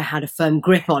like I had a firm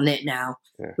grip on it now,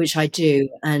 which I do.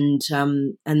 And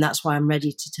that's why I'm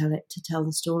ready to tell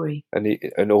the story.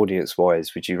 And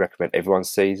audience-wise, would you recommend everyone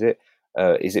sees it?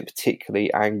 Is it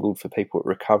particularly angled for people at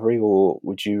recovery, or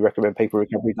would you recommend people at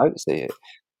recovery don't see it?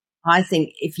 I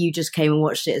think if you just came and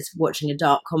watched it as watching a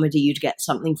dark comedy, you'd get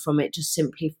something from it, just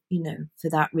simply, for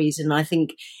that reason. I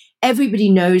think everybody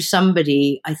knows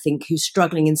somebody, I think, who's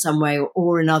struggling in some way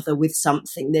or another with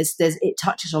something. It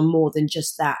touches on more than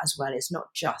just that as well. It's not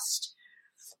just,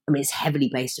 it's heavily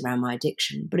based around my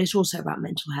addiction, but it's also about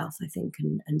mental health, I think,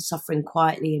 and suffering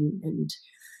quietly, and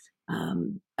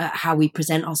how we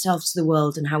present ourselves to the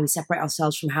world, and how we separate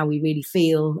ourselves from how we really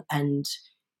feel. And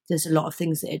there's a lot of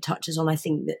things that it touches on, I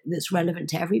think, that's relevant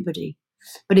to everybody.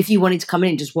 But if you wanted to come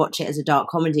in and just watch it as a dark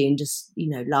comedy and just, you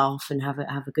know, laugh and have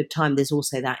a good time, there's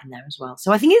also that in there as well.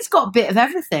 So I think it's got a bit of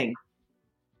everything.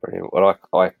 Brilliant. Well,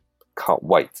 I can't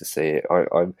wait to see it.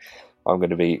 I'm going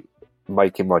to be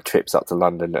making my trips up to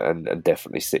London and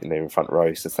definitely sitting there in front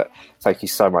row. So thank you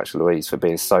so much, Louise, for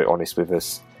being so honest with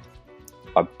us.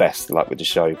 Best luck with the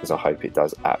show, because I hope it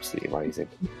does absolutely amazing.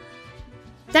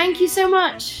 Thank you so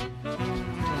much.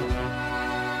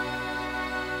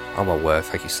 Oh my word,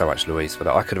 thank you so much, Louise, for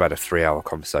that. I could have had a 3-hour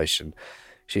conversation.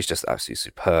 She's just absolutely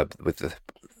superb with the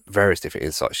various different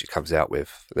insights she comes out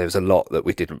with. There was a lot that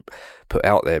we didn't put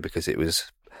out there because it was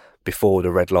before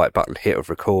the red light button hit of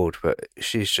record, but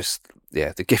she's just,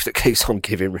 the gift that keeps on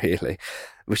giving, really,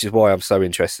 which is why I'm so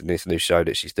interested in this new show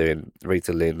that she's doing,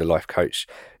 Rita Lynn, the life coach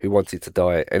who wanted to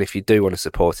die. And if you do want to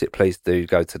support it, please do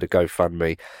go to the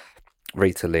GoFundMe,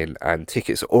 Rita Lynn, and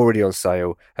tickets are already on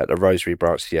sale at the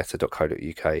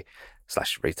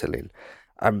roserybranchtheatre.co.uk/Rita Lynn.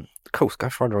 Of course, go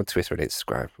find her on Twitter and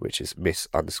Instagram, which is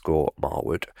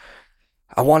Miss_Marwood.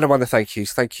 I want to thank you.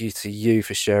 Thank you to you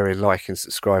for sharing, liking,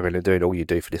 subscribing and doing all you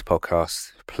do for this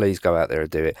podcast. Please go out there and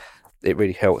do it. It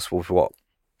really helps with what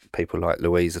people like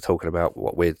Louise are talking about,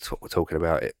 what we're talking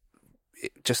about.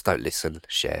 Just don't listen,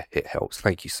 share. It helps.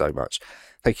 Thank you so much.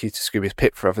 Thank you to Scroobius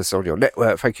Pip for having us on your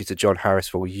network. Thank you to John Harris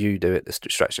for all you do at the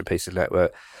Distraction Pieces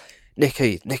Network.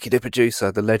 Nicky the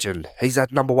producer, the legend. He's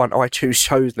had #1 iTunes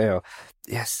shows now.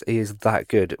 Yes, he is that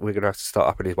good. We're going to have to start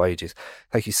upping his wages.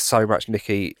 Thank you so much,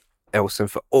 Nicky Elson,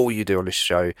 for all you do on this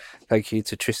show. Thank you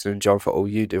to Tristan and John for all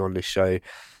you do on this show.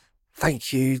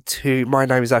 Thank you to My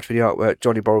Name is Ad for the artwork,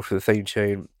 Johnny Borrell for the theme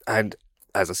tune. And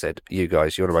as I said, you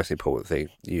guys, you're the most important thing.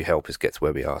 You help us get to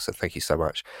where we are. So thank you so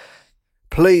much.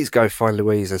 Please go find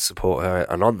Louise and support her.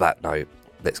 And on that note,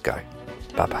 let's go.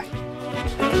 Bye-bye.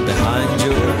 Behind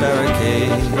your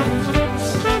barricades.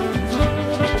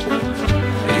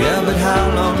 Yeah, but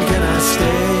how long can I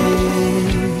stay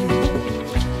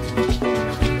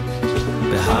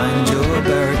behind your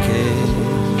barricades,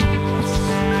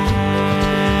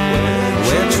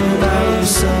 where true values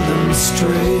seldom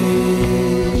stray?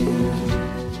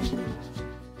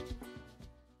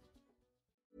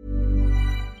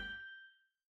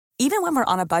 Even when we're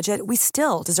on a budget, we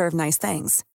still deserve nice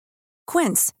things.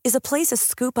 Quince is a place to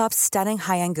scoop up stunning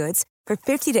high-end goods for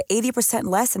 50 to 80%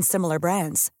 less than similar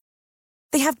brands.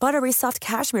 They have buttery soft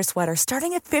cashmere sweaters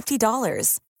starting at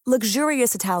 $50,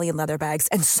 luxurious Italian leather bags,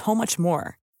 and so much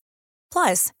more.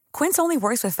 Plus, Quince only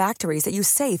works with factories that use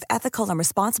safe, ethical, and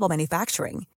responsible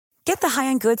manufacturing. Get the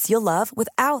high-end goods you'll love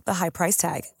without the high price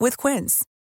tag with Quince.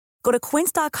 Go to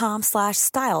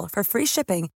quince.com/style for free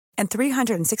shipping and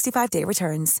 365-day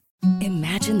returns.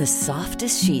 Imagine the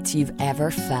softest sheets you've ever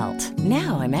felt.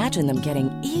 Now imagine them getting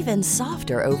even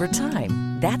softer over time.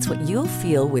 That's what you'll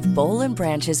feel with Boll &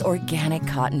 Branch's organic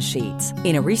cotton sheets.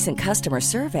 In a recent customer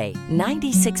survey,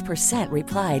 96%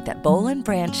 replied that Boll &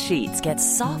 Branch sheets get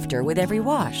softer with every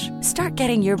wash. Start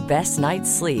getting your best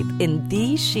night's sleep in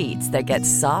these sheets that get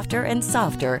softer and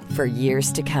softer for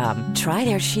years to come. Try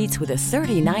their sheets with a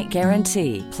 30-night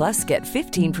guarantee. Plus, get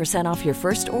 15% off your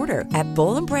first order at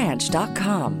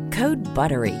bollandbranch.com. Code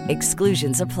BUTTERY.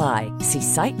 Exclusions apply. See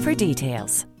site for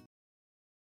details.